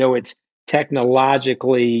fungible and I know it's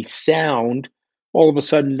technologically sound. All of a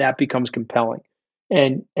sudden that becomes compelling.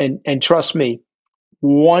 And trust me,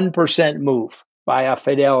 1% move by a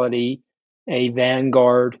Fidelity, a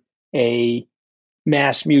Vanguard, a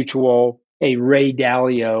Mass Mutual, a Ray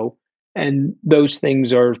Dalio, and those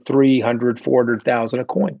things are 300, 400,000 a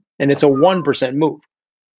coin. And it's a 1% move.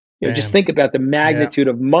 Just Damn. think about the Yeah. magnitude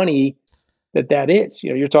of money that is.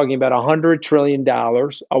 You're talking about $100 trillion.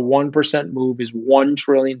 A 1% move is $1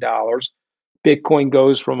 trillion. Bitcoin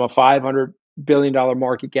goes from a $500 billion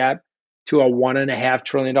market cap to a $1.5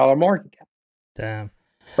 trillion market cap, Damn.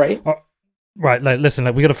 right? Oh, right. Like,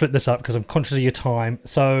 listen, we got to flip this up because I'm conscious of your time.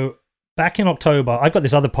 So back in October, I've got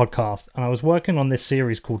this other podcast, and I was working on this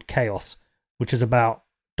series called Chaos, which is about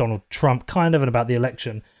Donald Trump, kind of, and about the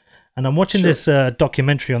election. And I'm watching Sure. this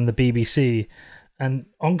documentary on the BBC, and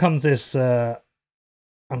on comes this.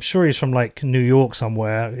 I'm sure he's from like New York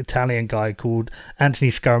somewhere, Italian guy called Anthony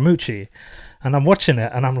Scaramucci, and I'm watching it,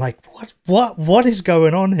 and I'm like, what is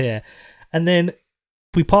going on here? And then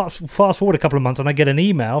we fast forward a couple of months, and I get an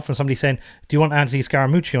email from somebody saying, "Do you want Anthony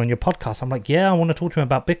Scaramucci on your podcast?" I'm like, "Yeah, I want to talk to him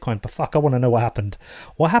about Bitcoin." But fuck, I want to know what happened.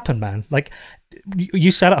 What happened, man? Like,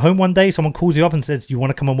 you sat at home one day, someone calls you up and says, "You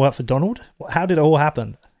want to come and work for Donald?" How did it all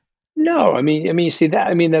happen? No, you see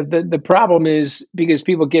that. The problem is because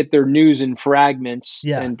people get their news in fragments,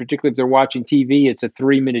 Yeah, and particularly if they're watching TV, it's a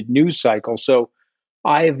 3-minute news cycle. So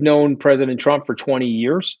I have known President Trump for 20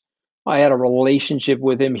 years. I had a relationship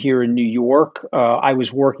with him here in New York. I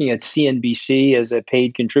was working at CNBC as a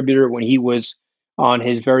paid contributor when he was on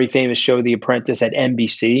his very famous show, The Apprentice, at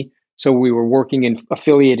NBC. So we were working in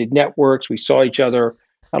affiliated networks. We saw each other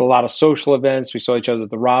at a lot of social events. We saw each other at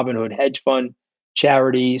the Robin Hood hedge fund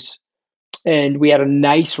charities. And we had a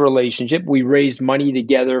nice relationship. We raised money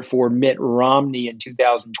together for Mitt Romney in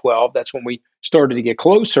 2012. That's when we started to get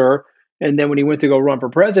closer. And then when he went to go run for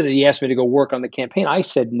president, he asked me to go work on the campaign. I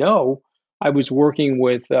said no. I was working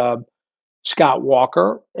with Scott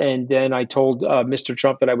Walker. And then I told Mr.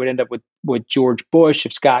 Trump that I would end up with George Bush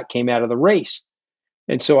if Scott came out of the race.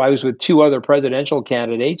 And so I was with two other presidential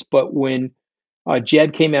candidates. But when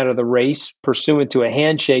Jeb came out of the race pursuant to a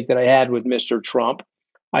handshake that I had with Mr. Trump,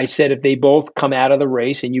 I said, if they both come out of the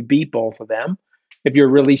race and you beat both of them, if you're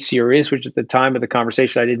really serious, which at the time of the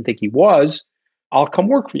conversation, I didn't think he was, I'll come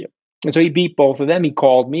work for you. And so he beat both of them. He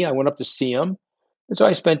called me. I went up to see him. And so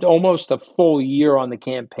I spent almost a full year on the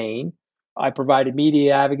campaign. I provided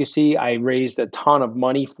media advocacy. I raised a ton of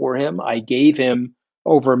money for him. I gave him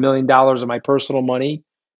over $1 million of my personal money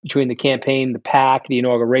between the campaign, the PAC, the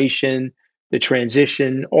inauguration, the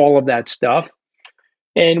transition, all of that stuff.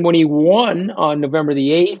 And when he won on November the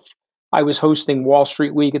 8th, I was hosting Wall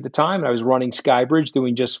Street Week at the time. And I was running SkyBridge,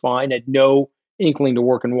 doing just fine. Had no inkling to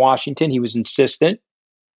work in Washington. He was insistent.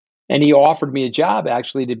 And he offered me a job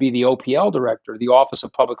actually to be the OPL director, the Office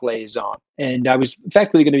of Public Liaison. And I was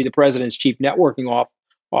effectively going to be the president's chief networking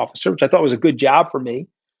officer, which I thought was a good job for me,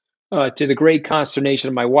 to the great consternation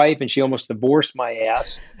of my wife. And she almost divorced my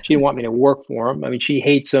ass. She didn't want me to work for him. She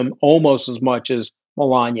hates him almost as much as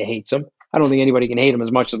Melania hates him. I don't think anybody can hate him as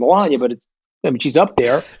much as Melania, but I mean, she's up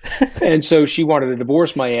there. And so she wanted to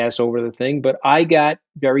divorce my ass over the thing, but I got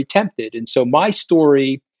very tempted. And so my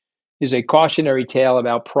story is a cautionary tale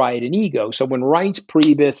about pride and ego. So when Reince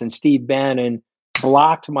Priebus and Steve Bannon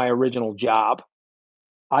blocked my original job,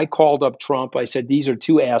 I called up Trump. I said, these are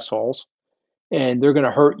two assholes and they're going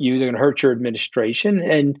to hurt you. They're going to hurt your administration.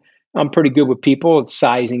 And I'm pretty good with people at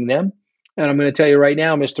sizing them. And I'm going to tell you right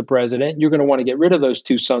now, Mr. President, you're going to want to get rid of those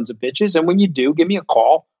two sons of bitches. And when you do, give me a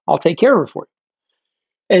call. I'll take care of it for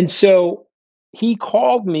you. And so he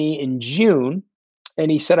called me in June and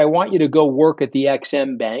he said, I want you to go work at the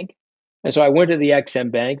XM Bank. And so I went to the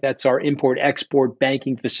XM Bank. That's our import export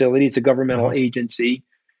banking facility. It's a governmental agency.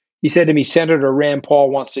 He said to me, Senator Rand Paul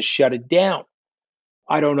wants to shut it down.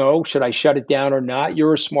 I don't know. Should I shut it down or not?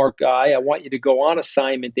 You're a smart guy. I want you to go on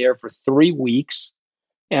assignment there for 3 weeks.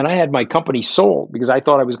 And I had my company sold because I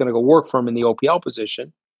thought I was going to go work for him in the OPL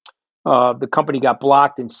position. The company got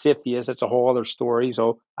blocked in CFIUS. That's a whole other story.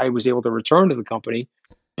 So I was able to return to the company.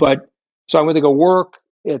 But so I went to go work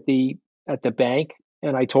at the bank,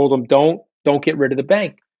 and I told them, don't get rid of the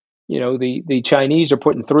bank. You know, the Chinese are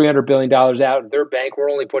putting $300 billion out of their bank. We're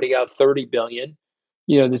only putting out 30 billion.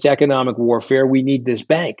 You know, this economic warfare. We need this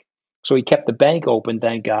bank. So he kept the bank open,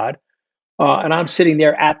 thank God. And I'm sitting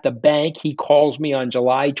there at the bank. He calls me on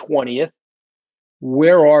July 20th.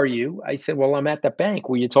 Where are you? I said, well, I'm at the bank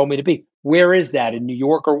where you told me to be. Where is that, in New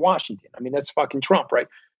York or Washington? I mean, that's fucking Trump, right?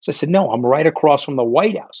 So I said, no, I'm right across from the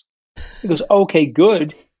White House. He goes, okay,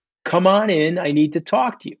 good. Come on in. I need to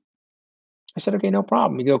talk to you. I said, okay, no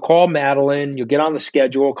problem. You go call Madeline. You'll get on the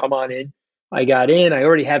schedule. Come on in. I got in. I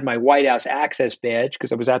already had my White House access badge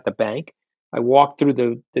because I was at the bank. I walked through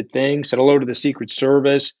the thing, said hello to the Secret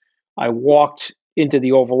Service. I walked into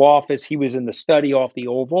the Oval Office. He was in the study off the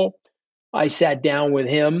Oval. I sat down with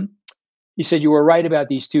him. He said, you were right about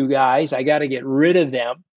these two guys. I got to get rid of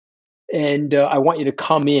them. And I want you to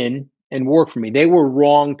come in and work for me. They were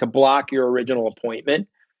wrong to block your original appointment.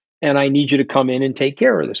 And I need you to come in and take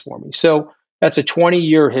care of this for me. So that's a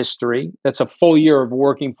 20-year history. That's a full year of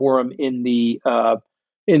working for him in the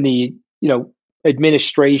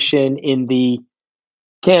administration, in the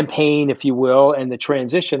campaign, if you will, and the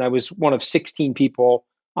transition. I was one of 16 people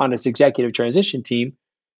on his executive transition team.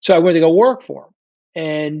 So I went to go work for him.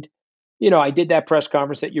 And, I did that press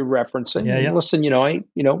conference that you're referencing. Yeah, yeah. Listen,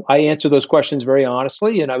 I answer those questions very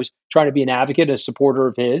honestly, and I was trying to be an advocate, a supporter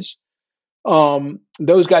of his.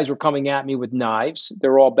 Those guys were coming at me with knives.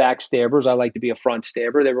 They're all backstabbers. I like to be a front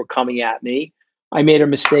stabber. They were coming at me. I made a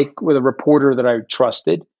mistake with a reporter that I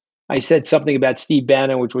trusted. I said something about Steve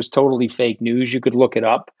Bannon, which was totally fake news. You could look it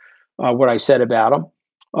up, what I said about him.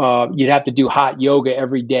 You'd have to do hot yoga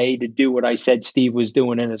every day to do what I said Steve was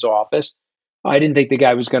doing in his office. I didn't think the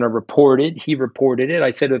guy was going to report it. He reported it.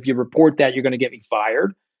 I said, if you report that, you're going to get me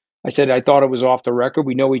fired. I said, I thought it was off the record.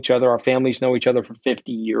 We know each other. Our families know each other for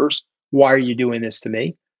 50 years. Why are you doing this to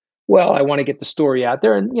me? Well, I want to get the story out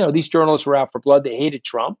there. And, these journalists were out for blood. They hated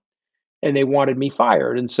Trump and they wanted me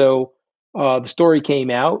fired. And so the story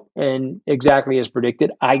came out, and exactly as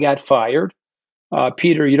predicted, I got fired.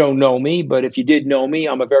 Peter, you don't know me, but if you did know me,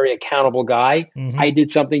 I'm a very accountable guy. Mm-hmm. I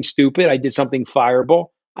did something stupid. I did something fireable.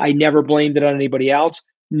 I never blamed it on anybody else.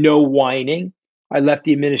 No whining. I left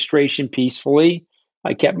the administration peacefully.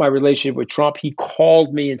 I kept my relationship with Trump. He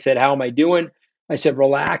called me and said, how am I doing? I said,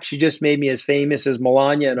 relax. You just made me as famous as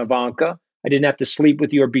Melania and Ivanka. I didn't have to sleep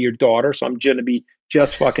with you or be your daughter, so I'm going to be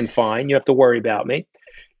just fucking fine. You don't have to worry about me.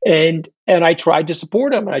 And I tried to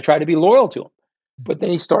support him, and I tried to be loyal to him. But then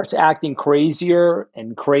he starts acting crazier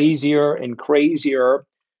and crazier and crazier.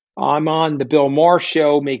 I'm on the Bill Maher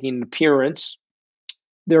show making an appearance.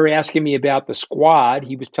 They're asking me about the squad.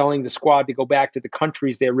 He was telling the squad to go back to the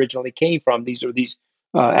countries they originally came from. These are these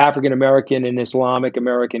African American and Islamic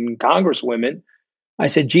American congresswomen. I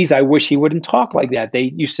said, geez, I wish he wouldn't talk like that.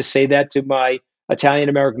 They used to say that to my Italian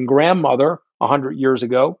American grandmother 100 years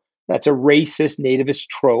ago. That's a racist, nativist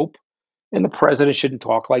trope. And the president shouldn't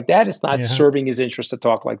talk like that. It's not serving his interest to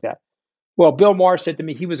talk like that. Well, Bill Maher said to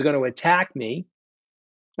me he was going to attack me.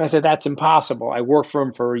 I said, that's impossible. I worked for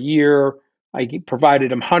him for a year. I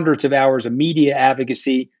provided him hundreds of hours of media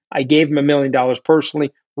advocacy. I gave him $1 million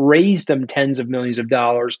personally, raised him tens of millions of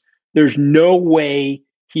dollars. There's no way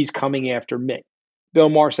he's coming after me. Bill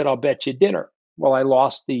Maher said, I'll bet you dinner. Well, I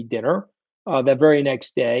lost the dinner that very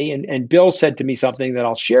next day. And Bill said to me something that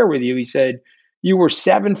I'll share with you. He said, you were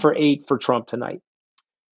 7 for 8 for Trump tonight.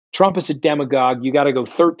 Trump is a demagogue. You got to go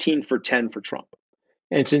 13 for 10 for Trump.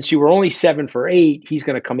 And since you were only 7 for 8, he's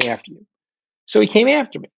going to come after you. So he came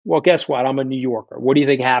after me. Well, guess what? I'm a New Yorker. What do you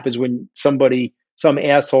think happens when some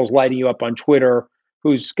asshole's lighting you up on Twitter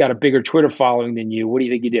who's got a bigger Twitter following than you? What do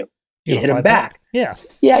you think you do? You you gotta hit him fight back. back. Yeah.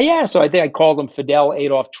 Yeah, yeah. So I think I called him Fidel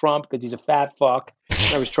Adolf Trump because he's a fat fuck.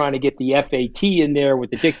 And I was trying to get the FAT in there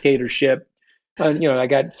with the dictatorship. And I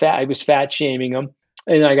got fat. I was fat shaming him,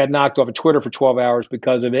 and I got knocked off of Twitter for 12 hours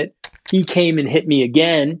because of it. He came and hit me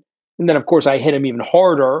again, and then of course I hit him even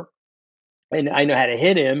harder. And I know how to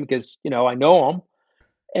hit him because I know him.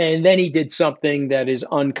 And then he did something that is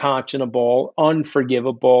unconscionable,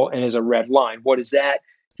 unforgivable, and is a red line. What is that?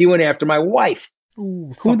 He went after my wife.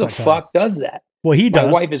 Ooh, Who fuck the that guy. fuck does that? Well, he My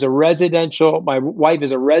does. wife is a residential. My wife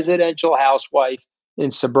is a residential housewife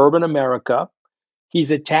in suburban America.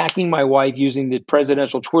 He's attacking my wife using the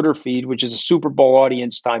presidential Twitter feed, which is a Super Bowl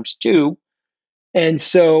audience times two. And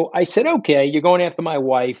so I said, okay, you're going after my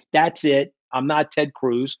wife. That's it. I'm not Ted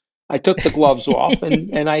Cruz. I took the gloves off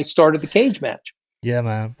and I started the cage match. Yeah,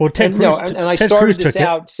 man. Well, And and I Ted Cruz started this took it.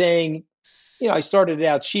 out saying, I started it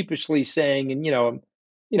out sheepishly saying, and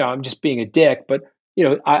I'm just being a dick, but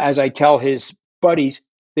as I tell his buddies,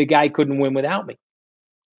 the guy couldn't win without me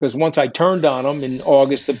because once I turned on him in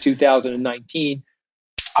August of 2019,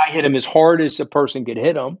 I hit him as hard as a person could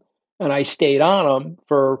hit him, and I stayed on him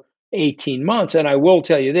for 18 months. And I will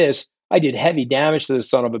tell you this: I did heavy damage to the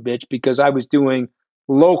son of a bitch because I was doing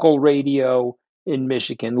local radio in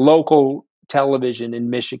Michigan, local television in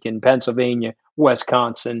Michigan, Pennsylvania,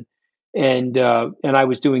 Wisconsin, and I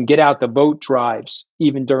was doing get out the vote drives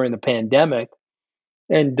even during the pandemic.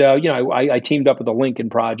 And I teamed up with the Lincoln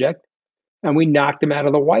Project, and we knocked him out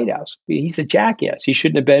of the White House. He's a jackass. He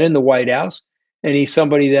shouldn't have been in the White House, and he's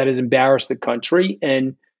somebody that has embarrassed the country.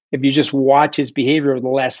 And if you just watch his behavior over the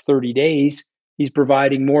last 30 days, he's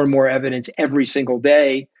providing more and more evidence every single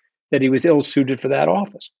day that he was ill-suited for that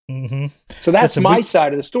office. Mm-hmm. So that's Listen, my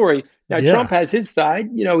side of the story. Now, yeah. Trump has his side.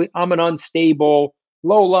 I'm an unstable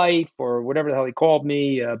lowlife or whatever the hell he called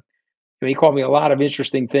me. He called me a lot of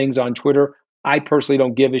interesting things on Twitter. I personally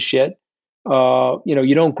don't give a shit.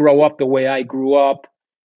 You don't grow up the way I grew up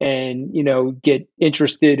and, get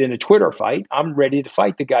interested in a Twitter fight. I'm ready to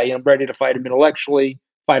fight the guy. I'm ready to fight him intellectually,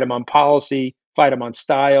 fight him on policy, fight him on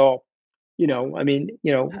style. Yeah, Obviously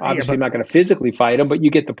I'm but not going to physically fight him, but you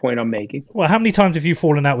get the point I'm making. well, how many times have you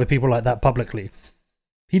fallen out with people like that publicly?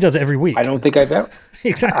 He does it every I week. don't think I've ever.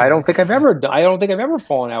 Exactly. I don't think I've ever. I don't think I've ever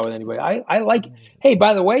fallen out with anybody. I like. Hey,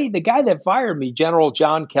 by the way, the guy that fired me, General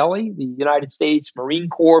John Kelly, the United States Marine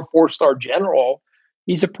Corps 4-star general,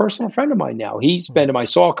 he's a personal friend of mine now. He's been to my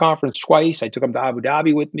SAL conference twice. I took him to Abu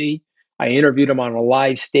Dhabi with me. I interviewed him on a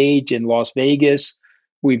live stage in Las Vegas.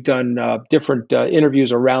 We've done different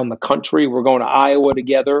interviews around the country. We're going to Iowa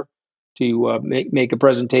together to make a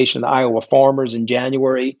presentation to Iowa farmers in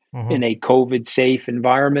January in a COVID safe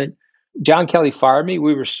environment. John Kelly fired me.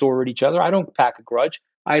 We were sore at each other. I don't pack a grudge.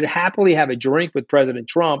 I'd happily have a drink with President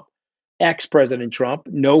Trump, ex-President Trump,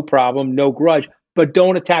 no problem, no grudge. But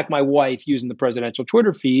don't attack my wife using the presidential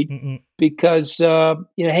Twitter feed because,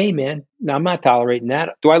 hey, man, no, I'm not tolerating that.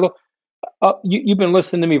 Do I look? You've been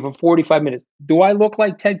listening to me for 45 minutes. Do I look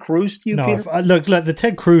like Ted Cruz to you, No, Peter? look, the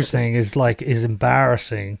Ted Cruz thing is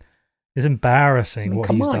embarrassing. It's embarrassing I mean, what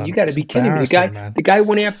come he's on, done. you got to It's be kidding me. man. The guy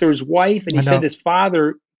went after his wife, and he said his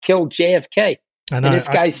father killed JFK. I know. And this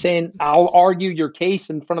guy's saying, I'll argue your case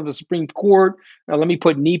in front of the Supreme Court. Now, let me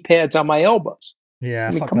put knee pads on my elbows. Yeah,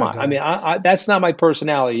 I mean, fuck come that on. guy. I mean, that's not my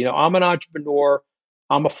personality. I'm an entrepreneur.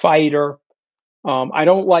 I'm a fighter. I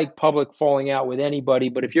don't like public falling out with anybody.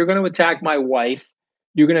 But if you're going to attack my wife,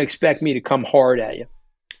 you're going to expect me to come hard at you.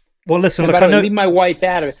 Well, listen, And look, by the I way, know. leave my wife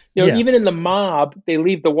out of it. Yeah, Even in the mob, they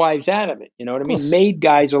leave the wives out of it. You know what I mean? course. Made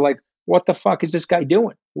guys are like, what the fuck is this guy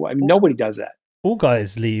doing? I mean, nobody does that. All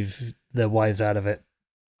guys leave their wives out of it.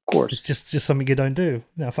 Of course. It's just something you don't do.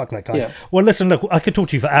 No, fuck that guy. Yeah. Well, listen, look, I could talk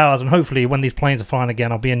to you for hours, and hopefully when these planes are flying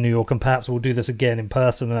again, I'll be in New York, and perhaps we'll do this again in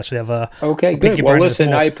person and actually have a Okay, a good. pick your Well, brain a bit listen,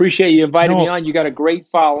 more. I appreciate you inviting No. me on. You got a great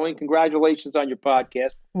following. Congratulations on your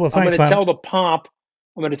podcast. Well, I'm thanks, going to man. tell the pomp.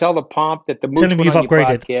 I'm going to tell the pomp that the Tell mooch him went you've on your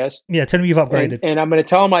upgraded. podcast. Yeah, tell him you've upgraded. And I'm going to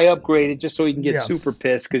tell him I upgraded just so he can get Yeah. super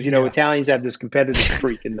pissed because, Yeah. Italians have this competitive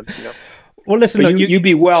streak in them, Well, listen, But look, you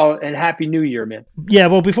be well and Happy New Year, man. Yeah,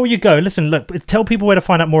 well, before you go, listen, look, tell people where to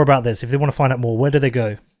find out more about this. If they want to find out more, where do they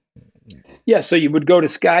go? Yeah, so you would go to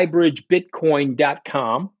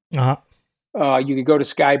skybridgebitcoin.com. You could go to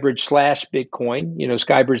skybridge/Bitcoin,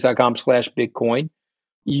 skybridge.com/Bitcoin.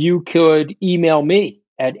 You could email me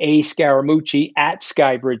at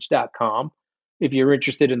Scaramucci@skybridge.com if you're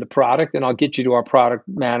interested in the product, and I'll get you to our product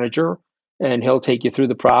manager, and he'll take you through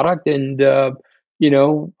the product, and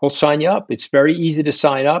he'll sign you up. It's very easy to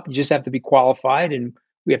sign up. You just have to be qualified, and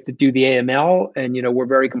we have to do the AML, and we're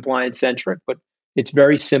very compliance centric, but it's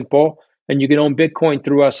very simple, and you can own Bitcoin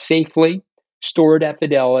through us safely, store it at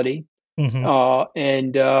Fidelity. Mm-hmm.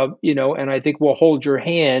 And I think we'll hold your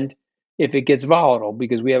hand if it gets volatile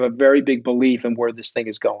because we have a very big belief in where this thing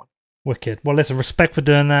is going. Wicked. Well, listen, respect for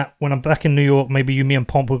doing that. When I'm back in New York, maybe you, me, and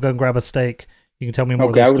Pomp will go and grab a steak. You can tell me more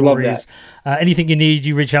of Okay, those I would love stories. Anything you need,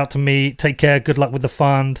 you reach out to me. Take care. Good luck with the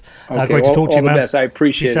fund. Okay, great to talk to you, man. All the best. I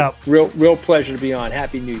appreciate Peace it. out. Real pleasure to be on.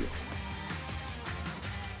 Happy New Year.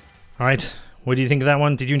 All right. What do you think of that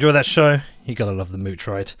one? Did you enjoy that show? You gotta love the mooch,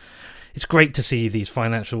 right? It's great to see these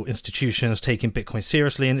financial institutions taking Bitcoin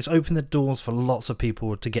seriously, and it's opened the doors for lots of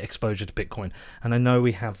people to get exposure to Bitcoin. And I know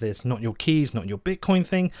we have this not your keys, not your Bitcoin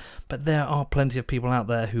thing, but there are plenty of people out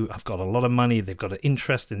there who have got a lot of money, they've got an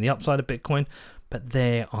interest in the upside of Bitcoin, but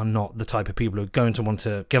they are not the type of people who are going to want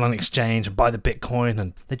to get on exchange and buy the Bitcoin,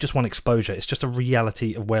 and they just want exposure. It's just a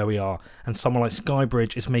reality of where we are, and someone like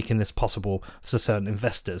SkyBridge is making this possible for certain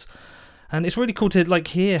investors. And it's really cool to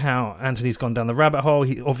hear how Anthony's gone down the rabbit hole.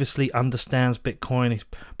 He obviously understands Bitcoin. He's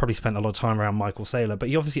probably spent a lot of time around Michael Saylor, but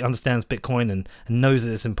he obviously understands Bitcoin and knows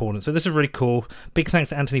that it's important. So this is really cool. Big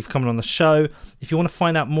thanks to Anthony for coming on the show. If you want to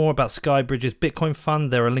find out more about SkyBridge's Bitcoin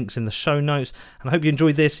fund, there are links in the show notes. And I hope you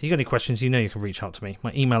enjoyed this. If you got any questions, you can reach out to me.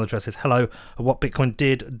 My email address is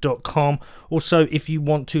hello@whatbitcoindid.com. Also, if you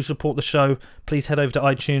want to support the show, please head over to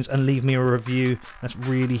iTunes and leave me a review. That's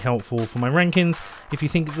really helpful for my rankings. If you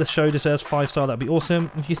think the show deserves 5-star, that'd be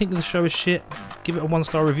awesome. If you think the show is shit, give it a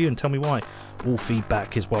 1-star review and tell me why. All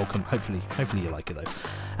feedback is welcome. Hopefully you like it though.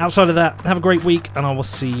 Outside of that, have a great week, and I will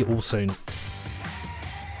see you all soon.